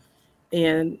does?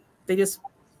 And they just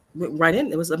went right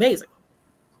in. It was amazing.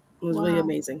 It was really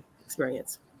amazing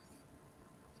experience.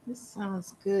 This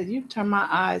sounds good. You turn my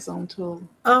eyes on to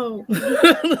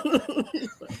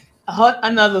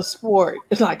another sport.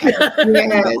 It's like,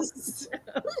 yes.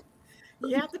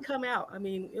 You have to come out. I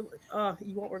mean, you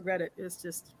won't regret it. It's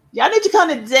just, y'all need to come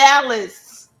to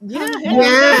Dallas. Yeah.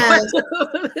 Yes.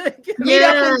 Meet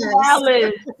up in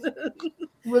Dallas.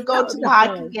 We'll go to the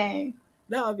hockey game.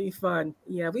 That would be fun.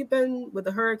 Yeah, we've been with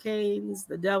the Hurricanes,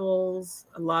 the Devils,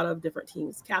 a lot of different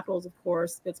teams. Capitals, of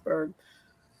course, Pittsburgh.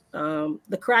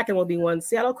 The Kraken will be one.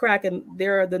 Seattle Kraken,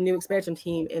 they're the new expansion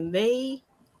team, and they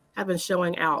have been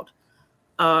showing out.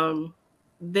 I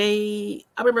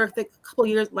remember, I think a couple of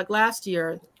years, like last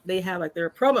year, they had like their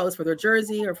promos for their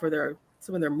jersey or for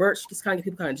some of their merch, just kind of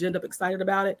get people kind of ginned up, excited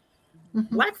about it.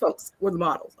 Mm-hmm. Black folks were the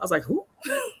models. I was like, who?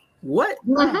 What?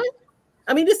 Mm-hmm.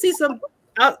 I mean, just see some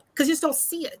out because you just don't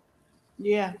see it.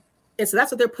 Yeah. And so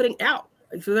that's what they're putting out.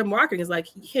 Like, so their marketing is like,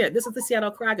 here, this is the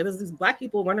Seattle Kraken. This is these Black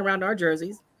people running around our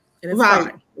jerseys, and it's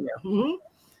fine. Mm-hmm.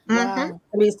 Wow.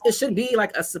 I mean, it should be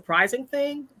like a surprising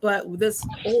thing, but with this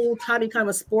old timey kind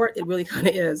of sport, it really kind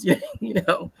of is.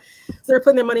 So they're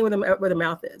putting their money where the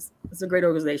mouth is. It's a great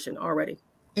organization already.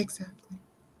 Exactly.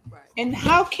 Right. And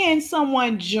how can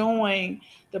someone join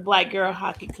the Black Girl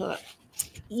Hockey Club?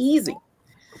 Easy.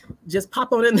 Just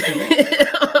pop on in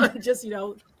there. Just,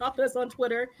 talk to us on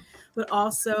Twitter, but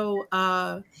also,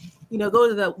 go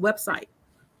to the website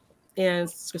and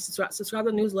subscribe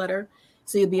to the newsletter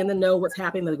so you'll be in the know what's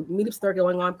happening. The meetups that are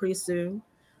going on pretty soon.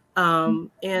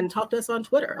 And talk to us on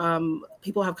Twitter.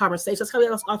 People have conversations. That's how we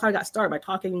all kind of got started, by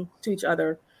talking to each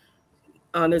other.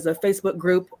 There's a Facebook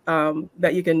group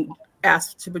that you can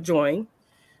ask to join,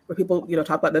 where people,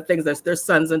 talk about the things their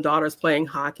sons and daughters playing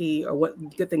hockey or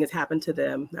what good thing has happened to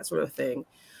them, that sort of thing.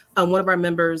 One of our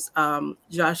members,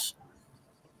 Jasvina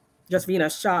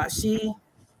Shah, she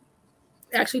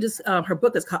actually just her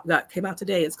book came out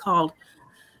today. It's called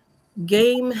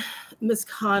Game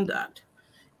Misconduct,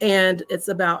 and it's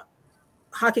about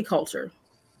hockey culture,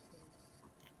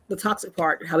 the toxic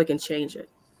part, how we can change it.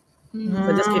 Mm-hmm. So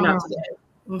it just came out today.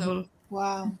 Mm-hmm.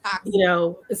 Wow.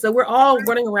 So we're all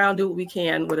running around, do what we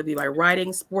can, whether it be by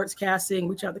writing, sports casting,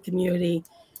 reach out to the community,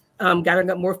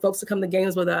 gathering up more folks to come to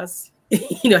games with us,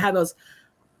 have those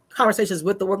conversations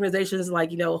with the organizations,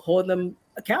 like, hold them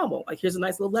accountable. Like, here's a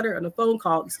nice little letter and a phone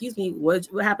call. Excuse me, what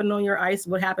happened on your ice?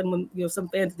 What happened when, some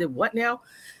fans did what now?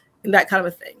 And that kind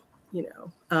of a thing,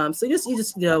 So you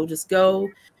just go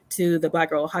to the Black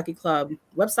Girl Hockey Club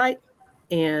website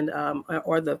and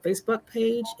or the Facebook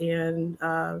page, and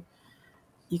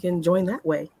you can join that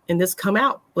way and just come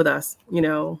out with us.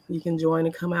 You can join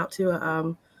and come out to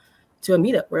a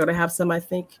meetup. We're going to have some, I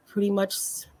think, pretty much.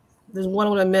 There's one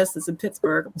I'm going to miss. It's in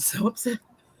Pittsburgh. I'm so upset.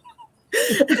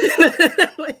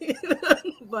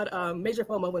 But major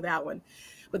FOMO with that one.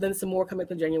 But then some more coming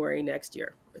up in January next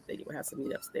year. But they will have some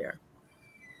meetups there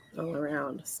all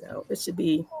around. So it should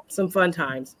be some fun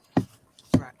times.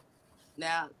 Right.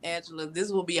 Now, Angela, this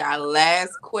will be our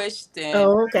last question.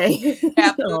 Oh, okay.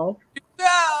 Go.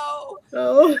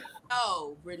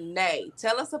 Oh, Renee.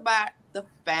 Tell us about the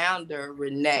founder,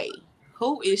 Renee.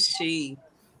 Who is she?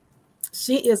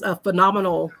 She is a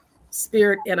phenomenal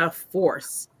spirit and a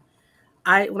force.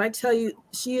 When I tell you,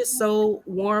 she is so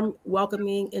warm,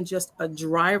 welcoming, and just a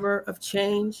driver of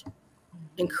change.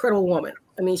 incredible woman.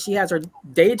 I mean, she has her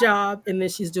day job, and then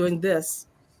she's doing this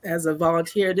as a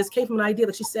volunteer. This came from an idea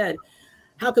that she said,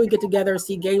 how can we get together and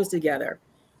see games together?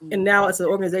 And now it's an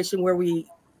organization where we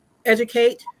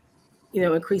educate,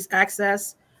 increase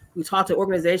access. We talk to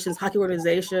organizations, hockey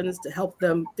organizations, to help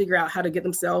them figure out how to get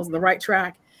themselves on the right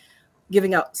track,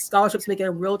 giving out scholarships, making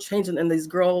a real change in these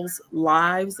girls'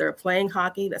 lives. They're playing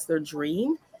hockey. That's their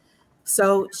dream.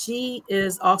 So she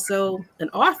is also an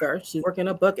author. She's working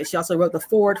on a book, and she also wrote the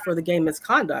foreword for The Game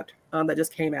Misconduct that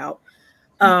just came out.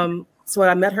 So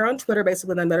I met her on Twitter,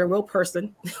 basically, and I met her in real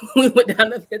person. We went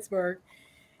down to Pittsburgh.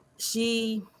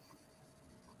 She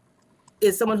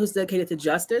is someone who's dedicated to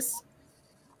justice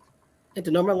and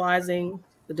to normalizing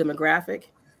the demographic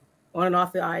on and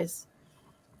off the ice,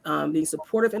 being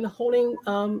supportive and holding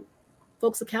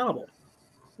folks accountable,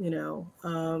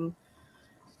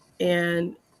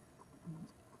 and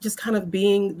just kind of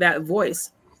being that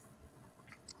voice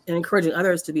and encouraging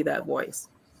others to be that voice.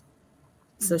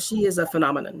 So she is a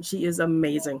phenomenon. She is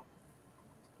amazing.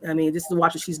 I mean, just to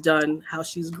watch what she's done, how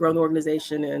she's grown the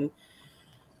organization, and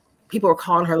people are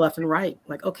calling her left and right.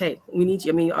 Like, okay, we need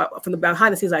you. I mean, from the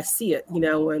behind the scenes, I see it,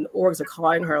 when orgs are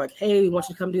calling her like, hey, we want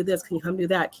you to come do this. Can you come do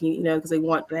that? Can you, because they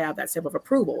want to have that stamp of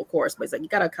approval, of course. But it's like, you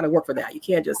got to kind of work for that. You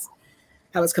can't just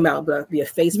have us come out and be a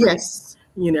face. Yes.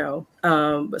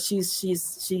 But she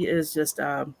is just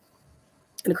an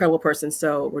incredible person.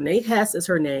 So Renee Hess is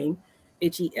her name.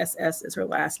 Hess is her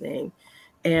last name.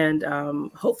 And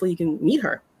hopefully you can meet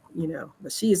her,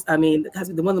 but she's, has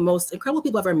been one of the most incredible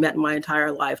people I've ever met in my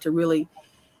entire life, to really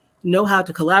know how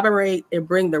to collaborate and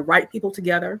bring the right people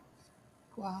together.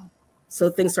 Wow. So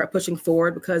things start pushing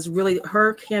forward, because really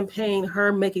her campaign,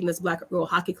 her making this Black Girl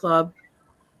Hockey Club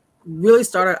really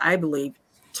started, I believe,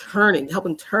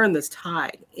 helping turn this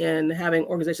tide, and having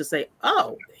organizations say,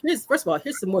 oh, first of all,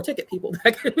 here's some more ticket people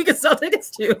that we can sell tickets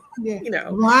to,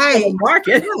 right.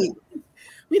 Market.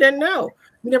 We didn't know.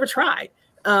 We never tried.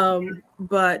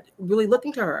 But really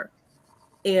looking to her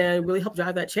and really help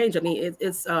drive that change. I mean,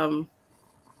 it's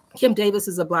Kim Davis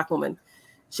is a Black woman.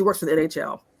 She works for the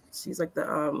NHL. She's like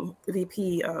the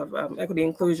VP of Equity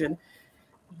and Inclusion.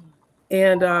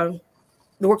 And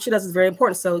the work she does is very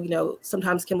important. So,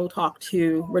 sometimes Kim will talk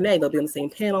to Renee. They'll be on the same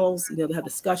panels. They'll have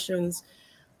discussions.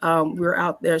 We're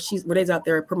out there. Renee's out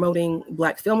there promoting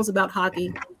Black films about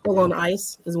hockey. Full on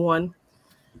Ice is one.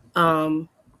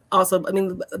 Also,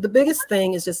 the biggest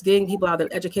thing is just getting people out there,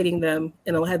 educating them,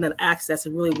 and having that access,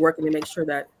 and really working to make sure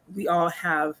that we all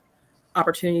have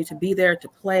opportunity to be there, to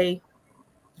play,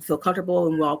 to feel comfortable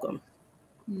and welcome.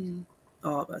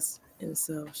 All of us. And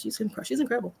so she's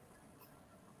incredible.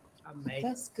 Amazing.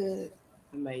 That's good.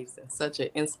 Amazing. Such an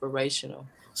inspirational.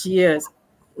 She is.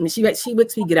 I mean, she makes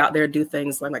me get out there and do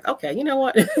things. I'm like, okay, you know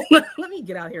what? Let me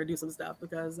get out here and do some stuff,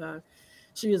 because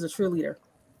she is a true leader.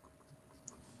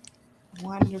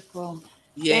 Wonderful.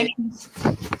 Yeah. Thank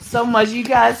you so much. You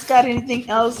guys got anything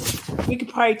else? We could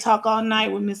probably talk all night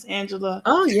with Miss Angela.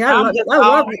 Oh yeah, I'm just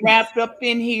all wrapped up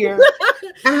in here.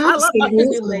 I love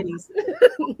you ladies.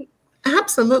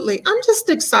 Absolutely. I'm just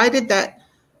excited that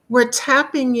we're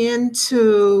tapping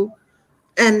into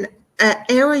an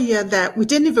area that we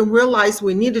didn't even realize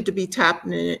we needed to be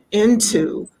tapping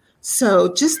into.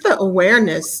 So just the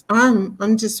awareness, I'm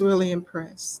just really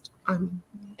impressed.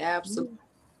 Absolutely.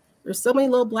 There's so many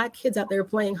little Black kids out there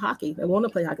playing hockey. They want to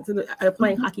play hockey. They're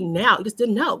playing hockey now. You just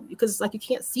didn't know, because it's like you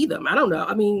can't see them. I don't know.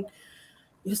 I mean,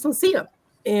 you just don't see them,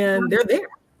 and they're there.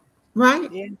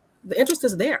 Right. Yeah. The interest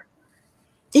is there.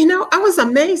 I was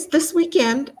amazed this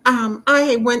weekend.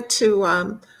 I went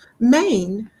to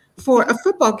Maine for a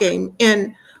football game,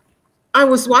 and I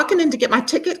was walking in to get my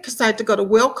ticket because I had to go to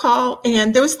Will Call,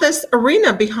 and there was this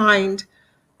arena behind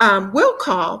Will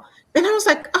Call, and I was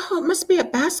like, oh, it must be a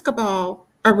basketball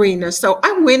arena. So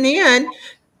I went in,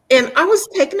 and I was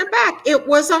taken aback. It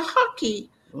was a hockey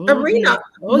arena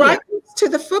right next to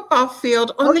the football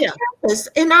field on the campus,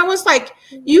 and I was like,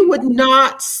 you would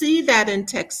not see that in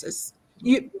Texas.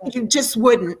 You just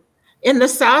wouldn't. In the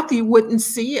South, you wouldn't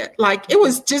see it. Like, it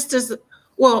was just as,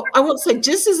 well, I won't say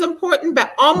just as important,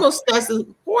 but almost as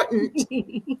important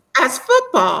as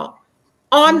football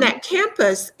on that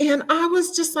campus. And I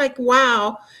was just like,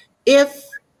 wow, if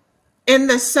in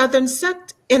the southern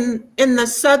in the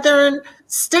southern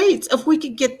states, if we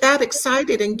could get that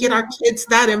excited and get our kids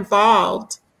that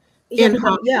involved in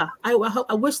hockey. I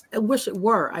wish it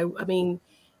were. I mean,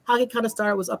 hockey kind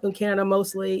of was up in Canada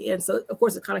mostly, and so of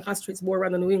course it kind of concentrates more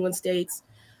around the New England states,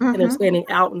 and they're expanding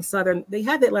out in southern. They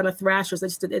had the Atlanta Thrashers.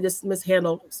 They just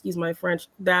mishandled, excuse my French,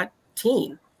 that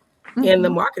team and the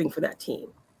marketing for that team.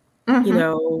 There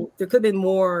could have been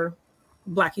more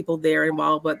Black people there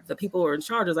involved, but the people who are in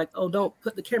charge is like, oh, don't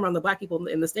put the camera on the Black people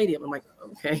in the stadium. I'm like,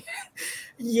 okay,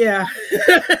 yeah.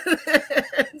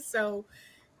 So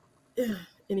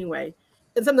anyway,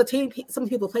 and some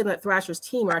people playing on that Thrashers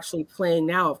team are actually playing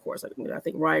now, of course. I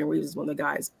think Ryan Reeves is one of the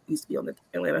guys who used to be on the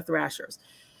Atlanta Thrashers.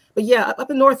 But yeah,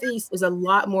 up in the Northeast is a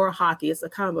lot more hockey. It's a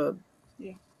kind of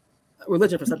a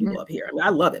religion for some people up here. I mean, I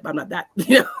love it, but I'm not that, but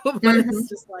it's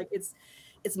just like it's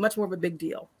much more of a big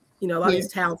deal. A lot of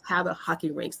these towns have a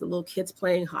hockey rinks, the little kids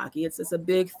playing hockey. It's a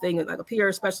big thing. Like up here,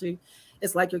 especially,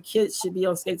 it's like your kids should be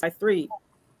on skates by 3.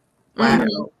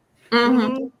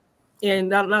 And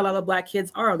not a lot of Black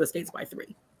kids are on the skates by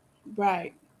 3.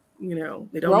 Right. They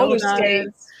don't roller know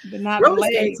skates, but not roller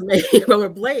blades. skates, maybe roller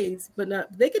blades, but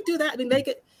not. They could do that. I mean,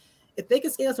 if they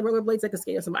could skate on some roller blades, they could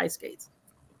skate on some ice skates.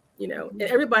 And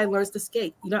everybody learns to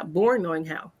skate. You're not born knowing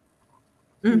how.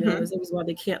 There's a reason why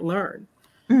they can't learn.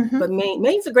 But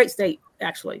Maine's a great state,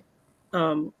 actually.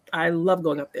 I love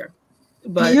going up there.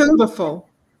 But beautiful.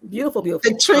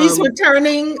 The trees were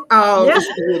turning. Oh, yeah. It was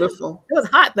beautiful. It was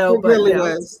hot though. It really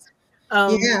was.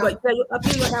 But up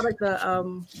here you have like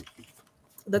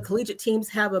the collegiate teams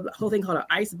have a whole thing called an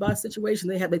ice bus situation.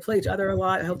 They play each other a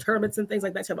lot, have tournaments and things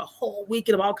like that. You have a whole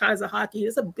weekend of all kinds of hockey.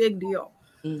 It's a big deal.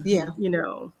 Yeah.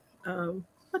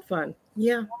 But fun.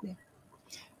 Yeah.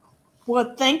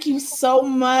 Well, thank you so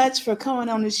much for coming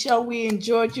on the show. We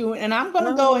enjoyed you. And I'm going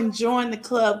to go and join the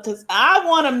club because I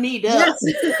want to meet up.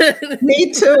 Yes.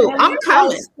 Me too. I'm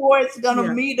coming. Sports going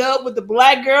to meet up with the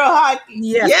Black girl hockey.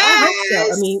 Yes. I hope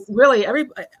so. I mean, really,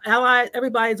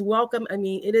 everybody's welcome. I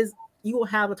mean, you will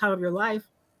have the time of your life.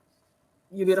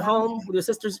 You'll be at home with your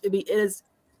sisters. It is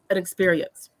an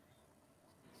experience.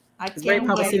 It's very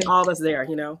probably seeing all of us there,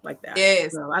 like that.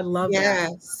 Yes. So I love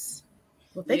that.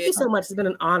 Well, thank you so much. It's been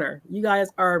an honor. You guys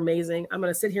are amazing. I'm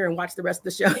going to sit here and watch the rest of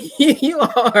the show. You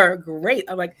are great.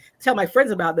 I'm like, tell my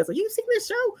friends about this. Like, you've seen this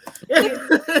show?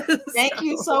 Thank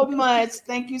you so much.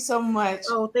 Thank you so much.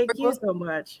 Oh, thank you so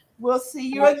much. We'll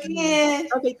see you again.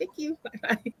 Okay, thank you.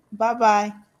 Bye-bye.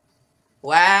 Bye-bye.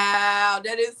 Wow,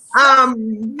 that is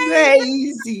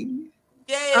amazing.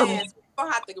 Yes. We're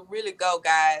gonna have to really go,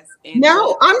 guys.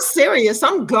 No, I'm serious.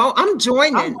 I'm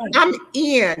joining. I'm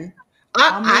in.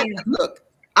 Look,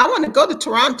 I want to go to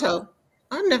Toronto.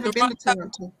 I've never been to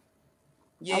Toronto.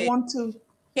 Yeah. I want to.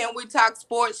 Can we talk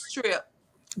sports trip?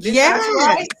 Yes.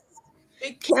 Right.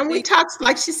 Can we talk,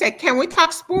 like she said, can we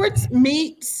talk sports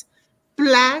meets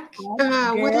Black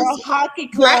girl hockey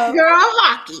club. Black girl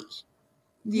hockey.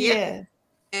 Yeah.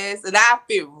 Yes, and I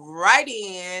fit right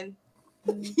in.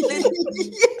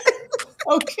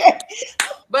 Okay.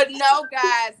 But no,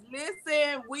 guys,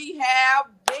 listen, we have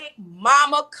Big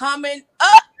Mama coming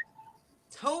up.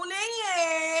 Tune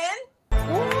in.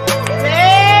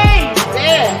 Hey,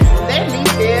 let me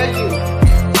tell you.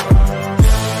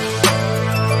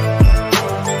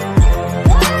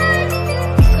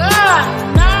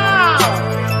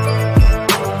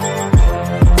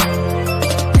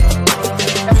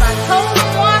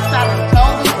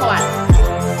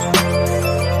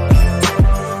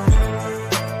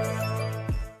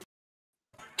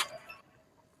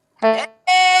 Hey,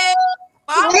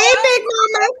 Big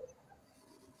Mama.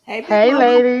 Hey,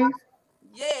 ladies.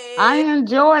 Yeah. I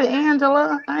enjoyed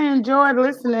Angela. I enjoyed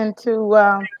listening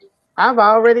to. I've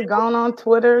already gone on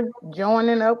Twitter,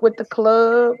 joining up with the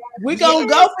club. We're gonna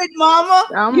go, Big Mama.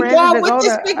 I'm ready to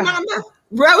go. Big Mama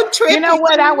road trip. You know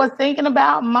what I was thinking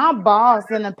about? My boss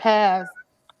in the past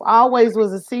always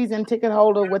was a season ticket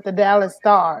holder with the Dallas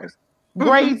Stars.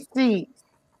 Great seats.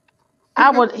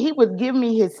 He would give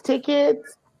me his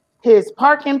tickets, his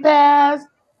parking pass,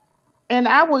 and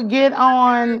I would get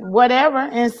on whatever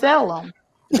and sell them.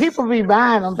 People be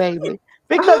buying them, baby,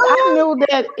 because I knew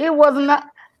that it was not.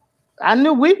 I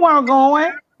knew we weren't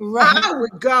going. Right. I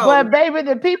would go, but baby,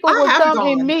 the people would come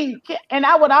and meet, and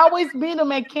I would always meet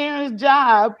them at Karen's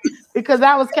job because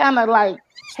I was kind of like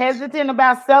hesitant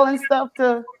about selling stuff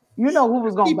to who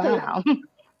was gonna buy them.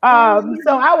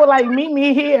 So I would like meet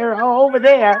me here or over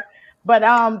there. But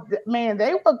man,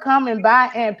 they would come and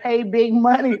buy and pay big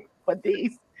money for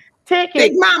these tickets.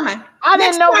 Big Mama, I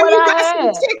didn't know what I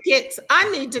had. Some tickets, I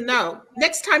need to know.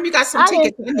 Next time you got some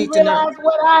tickets, I need to know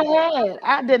what I had.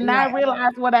 I did not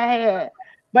realize what I had.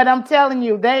 But I'm telling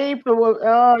you, they were.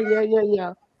 Oh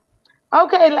yeah.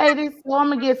 Okay, ladies, so I'm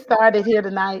gonna get started here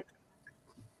tonight.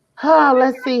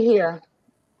 Let's see here.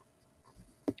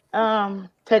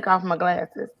 Take off my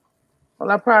glasses. Well,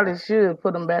 I probably should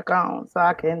put them back on so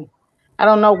I can. I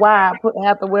don't know why I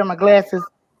have to wear my glasses.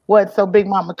 So Big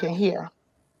Mama can hear.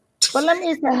 But let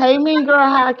me say, hey, Mean Girl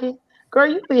Hockey, girl,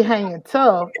 you be hanging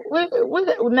tough.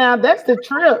 Now that's the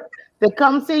trip to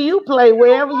come see you play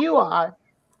wherever you are.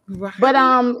 Right. But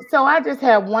so I just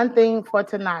have one thing for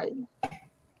tonight.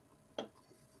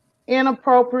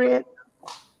 Inappropriate,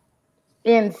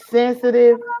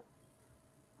 insensitive.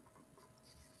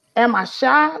 Am I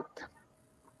shocked?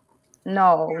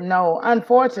 No.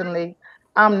 Unfortunately,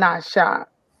 I'm not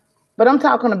shocked. But I'm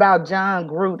talking about Jon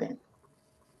Gruden.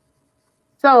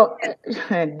 So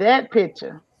that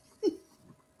picture.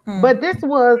 But this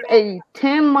was a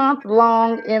 10-month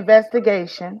long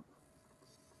investigation,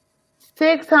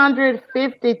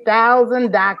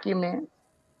 650,000 documents.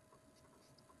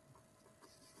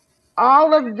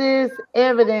 All of this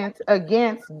evidence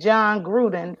against Jon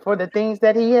Gruden for the things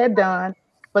that he had done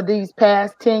for these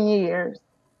past 10 years.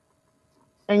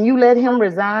 And you let him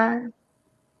resign?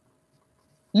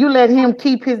 You let him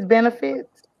keep his benefits?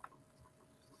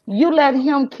 You let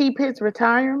him keep his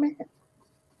retirement?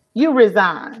 You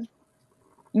resign.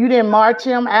 You didn't march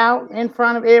him out in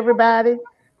front of everybody.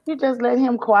 You just let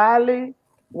him quietly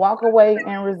walk away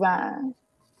and resign.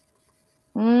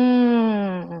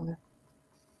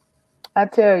 I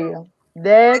tell you,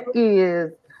 that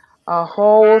is a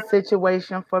whole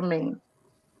situation for me.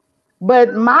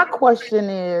 But my question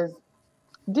is,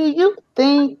 do you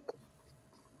think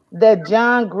that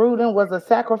Jon Gruden was a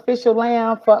sacrificial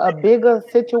lamb for a bigger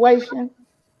situation?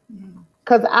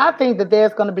 Because I think that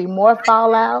there's going to be more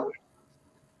fallout.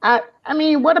 I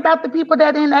mean, what about the people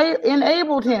that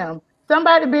enabled him?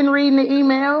 Somebody been reading the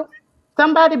emails.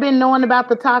 Somebody been knowing about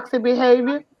the toxic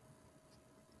behavior.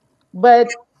 But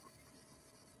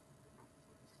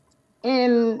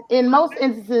in most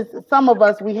instances, some of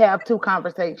us, we have two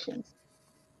conversations.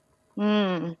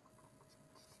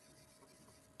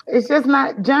 It's just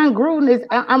not Jon Gruden.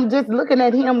 I'm just looking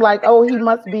at him like, oh, he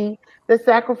must be the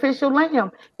sacrificial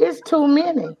lamb. It's too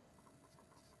many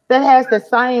that has the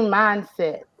same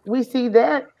mindset. We see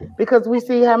that because we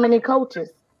see how many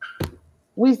coaches.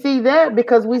 We see that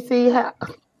because we see how.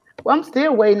 Well, I'm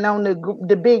still waiting on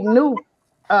the big new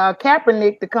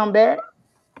Kaepernick to come back.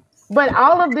 But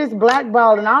all of this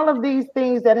blackball and all of these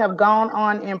things that have gone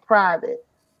on in private.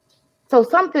 So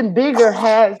something bigger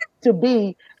has to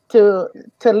be to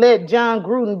let Jon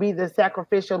Gruden be the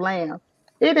sacrificial lamb.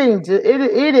 It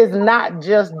is not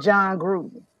just Jon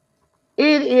Gruden.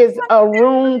 It is a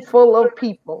room full of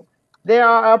people. There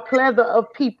are a plethora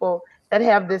of people that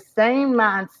have the same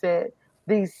mindset,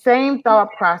 these same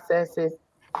thought processes,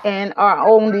 and are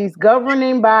on these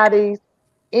governing bodies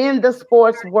in the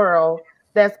sports world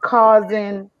that's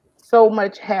causing so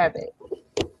much havoc.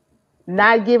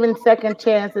 Not giving second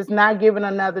chances, not giving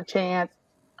another chance.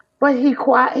 But he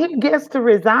gets to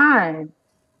resign.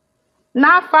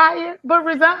 Not fired, but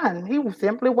resign. He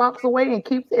simply walks away and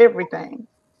keeps everything.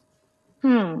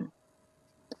 But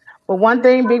one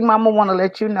thing Big Mama want to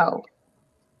let you know.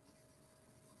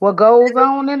 What goes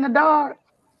on in the dark,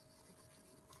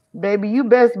 baby, you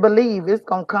best believe it's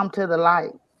going to come to the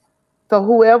light. So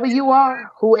whoever you are,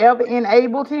 whoever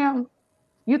enabled him,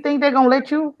 you think they're going to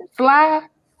let you slide?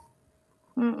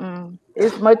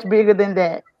 It's much bigger than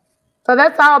that. So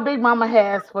that's all Big Mama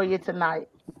has for you tonight.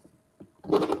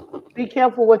 Be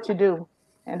careful what you do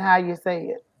and how you say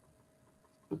it.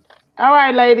 All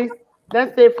right, ladies,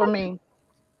 that's it for me.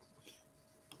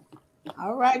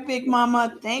 All right, Big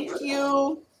Mama, thank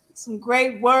you. Some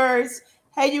great words.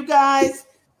 Hey, you guys,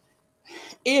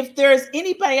 if there's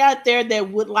anybody out there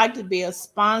that would like to be a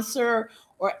sponsor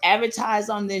or advertise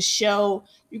on this show,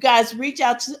 you guys reach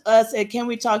out to us at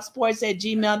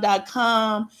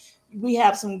canwetalksports@gmail.com. We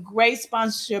have some great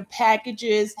sponsorship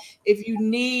packages. If you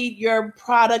need your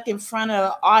product in front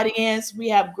of an audience, we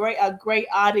have a great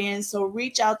audience. So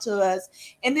reach out to us.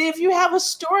 And then if you have a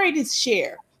story to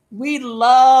share, we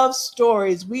love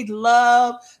stories. We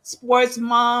love sports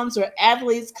moms or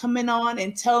athletes coming on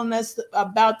and telling us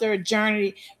about their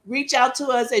journey. Reach out to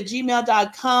us at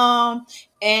gmail.com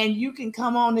and you can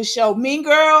come on the show. Mean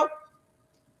Girl,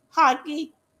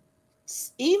 Hockey,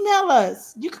 email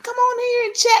us. You can come on here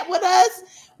and chat with us.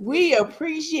 We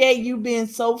appreciate you being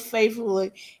so faithful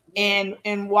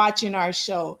and watching our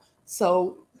show.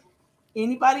 So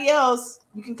anybody else,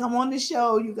 you can come on the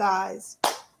show, you guys.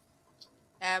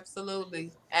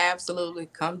 Absolutely.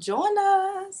 Come join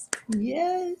us.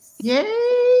 Yes. Yay.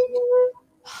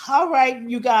 All right,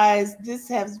 you guys, this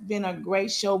has been a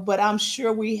great show, but I'm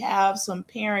sure we have some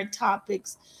parent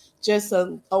topics, just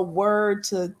a word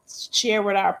to share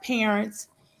with our parents.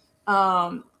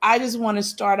 I just want to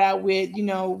start out with,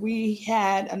 we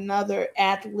had another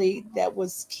athlete that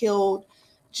was killed,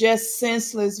 just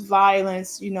senseless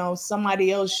violence.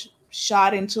 Somebody else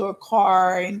shot into a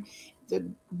car and the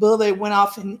bullet went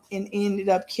off and ended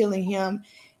up killing him.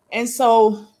 And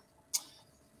so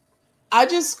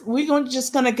We're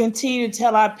just gonna continue to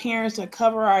tell our parents to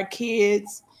cover our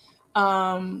kids.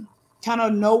 Kind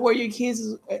of know where your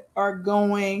kids are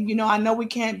going. You know, I know we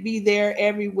can't be there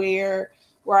everywhere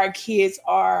where our kids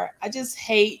are. I just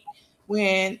hate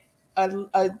when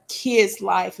a kid's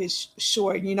life is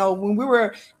short. You know, when we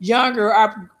were younger,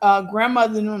 our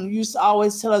grandmother and them used to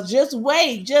always tell us, just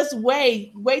wait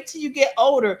till you get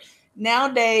older.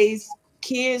 Nowadays,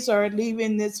 kids are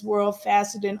leaving this world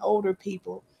faster than older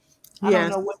people. I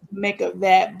don't know what to make of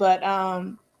that, but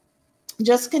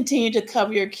just continue to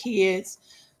cover your kids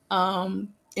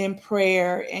in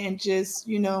prayer, and just,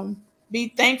 you know, be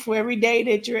thankful every day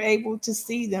that you're able to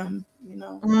see them, you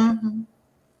know.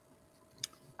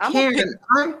 Karen,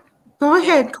 go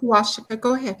ahead, Kawashika,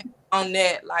 go ahead. On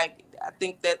that, like, I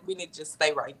think that we need to just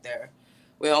stay right there.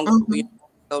 We don't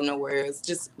go nowhere. It's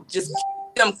just keep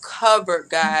them covered,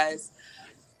 guys.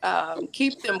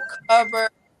 Keep them covered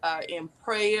in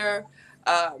prayer.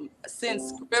 Send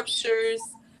scriptures.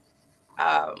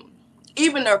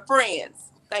 Even their friends.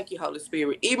 Thank you, Holy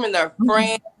Spirit. Even their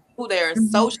friends who they're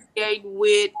associating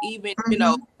with, even, you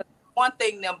know, one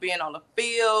thing, them being on the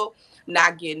field,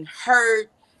 not getting hurt,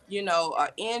 you know, or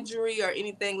injury or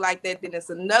anything like that. Then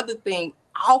it's another thing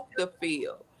off the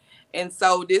field. And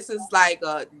so this is like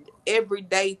a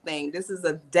everyday thing. This is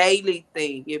a daily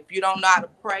thing. If you don't know how to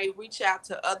pray, reach out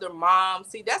to other moms.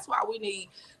 See, that's why we need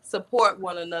support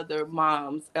one another,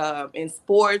 moms, in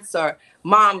sports, or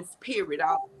moms, period,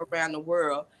 all around the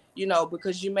world, you know,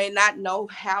 because you may not know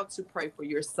how to pray for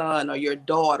your son or your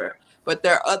daughter, but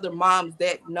there are other moms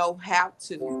that know how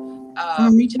to.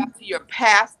 Reach out to your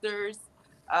pastors,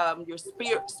 your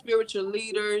spiritual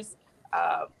leaders,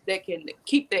 that can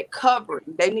keep that covering.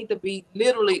 They need to be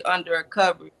literally under a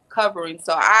covering.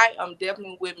 So I am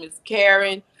definitely with Miss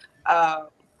Karen. I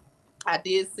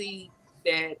did see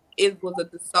that it was a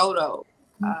DeSoto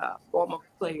former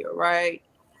player, right?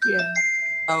 Yeah.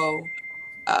 So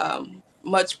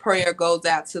much prayer goes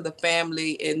out to the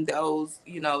family and those,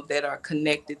 you know, that are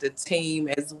connected to team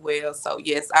as well. So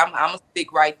yes, I'm gonna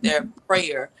stick right there.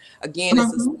 Prayer, again,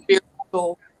 it's a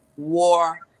spiritual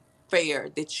warfare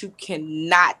that you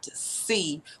cannot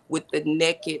see with the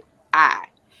naked eye.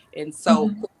 And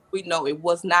so we know it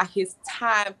was not his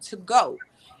time to go,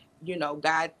 you know,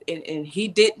 God, and he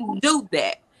didn't do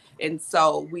that. And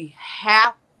so we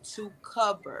have to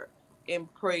cover in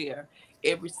prayer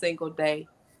every single day,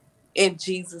 in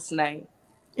Jesus' name.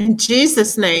 In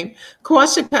Jesus' name.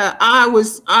 Kawashika,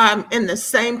 I'm in the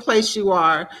same place you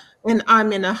are, and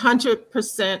I'm in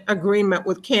 100% agreement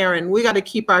with Karen. We got to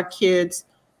keep our kids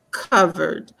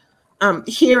covered.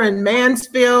 Here in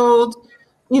Mansfield,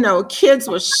 you know,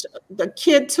 the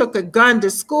kid took a gun to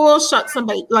school, shot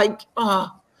somebody. Like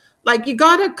you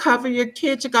got to cover your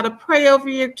kids. You got to pray over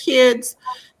your kids.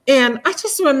 And I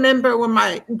just remember when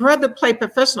my brother played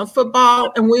professional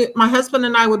football, and my husband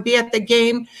and I would be at the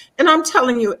game. And I'm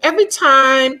telling you, every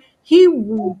time he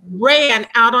ran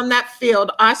out on that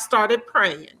field, I started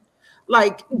praying,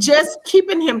 like just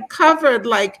keeping him covered.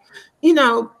 Like, you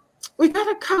know, we got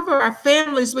to cover our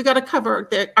families. We got to cover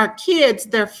our kids,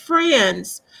 their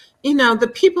friends, you know, the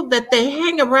people that they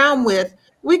hang around with.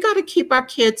 We got to keep our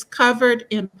kids covered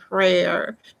in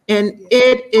prayer. And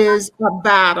it is a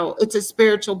battle. It's a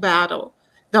spiritual battle.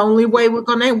 The only way we're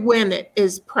going to win it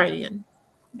is praying.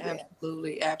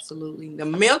 Absolutely, absolutely. The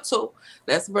mental,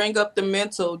 let's bring up the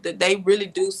mental, that they really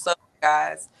do something,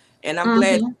 guys. And I'm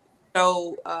glad the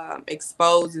show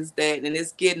exposes that, and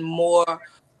it's getting more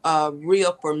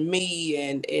real for me.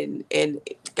 And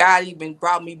God even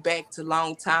brought me back to a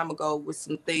long time ago with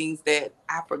some things that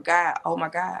I forgot. Oh my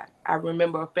God, I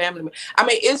remember a family member. I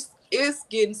mean, it's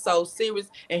getting so serious.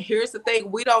 And here's the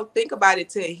thing, we don't think about it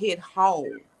till it hit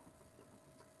home.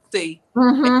 See,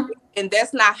 and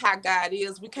that's not how God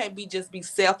is. We can't just be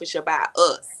selfish about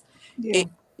us.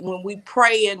 When we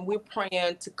pray, we're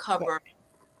praying to cover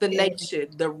the nation,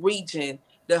 the region,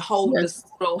 the whole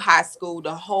high school,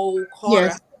 the whole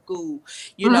Carter school,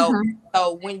 you know.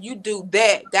 So when you do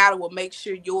that, God will make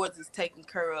sure yours is taken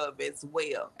care of as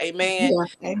well. Amen.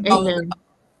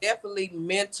 Definitely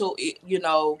mental, you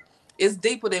know, it's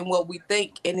deeper than what we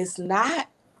think, and it's not.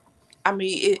 I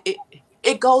mean,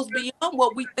 it goes beyond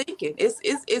what we thinking. It's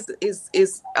a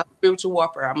spiritual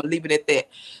warfare. I'm gonna leave it at that.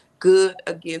 Good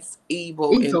against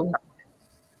evil.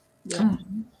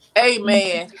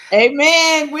 Amen.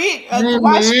 Amen. We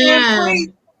watch them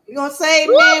preach. We're gonna say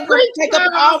amen. We're gonna take up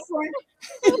an offering.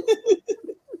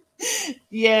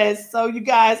 Yes, so you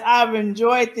guys, I've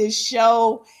enjoyed this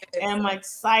show, and I'm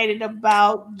excited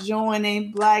about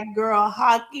joining Black Girl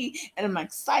Hockey, and I'm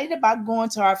excited about going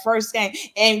to our first game.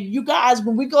 And you guys,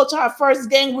 when we go to our first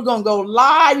game, we're gonna go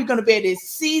live. You're gonna be able to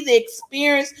see the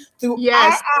experience through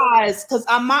our eyes, because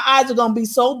my eyes are gonna be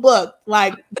so bugged.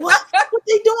 Like, what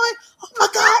they doing? Oh my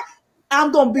God. I'm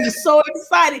going to be so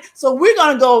excited. So we're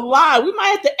going to go live. We might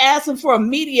have to ask them for a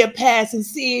media pass and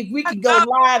see if we can go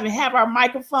live and have our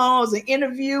microphones and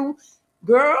interview.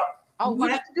 Girl, we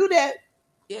have to do that.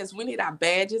 Yes, we need our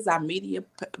badges, our media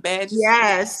badges.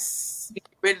 Yes. Get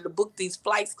ready to book these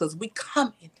flights because we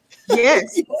coming.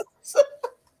 Yes.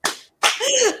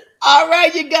 All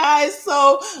right, you guys.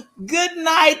 So good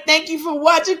night. Thank you for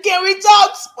watching. Can we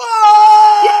talk sports?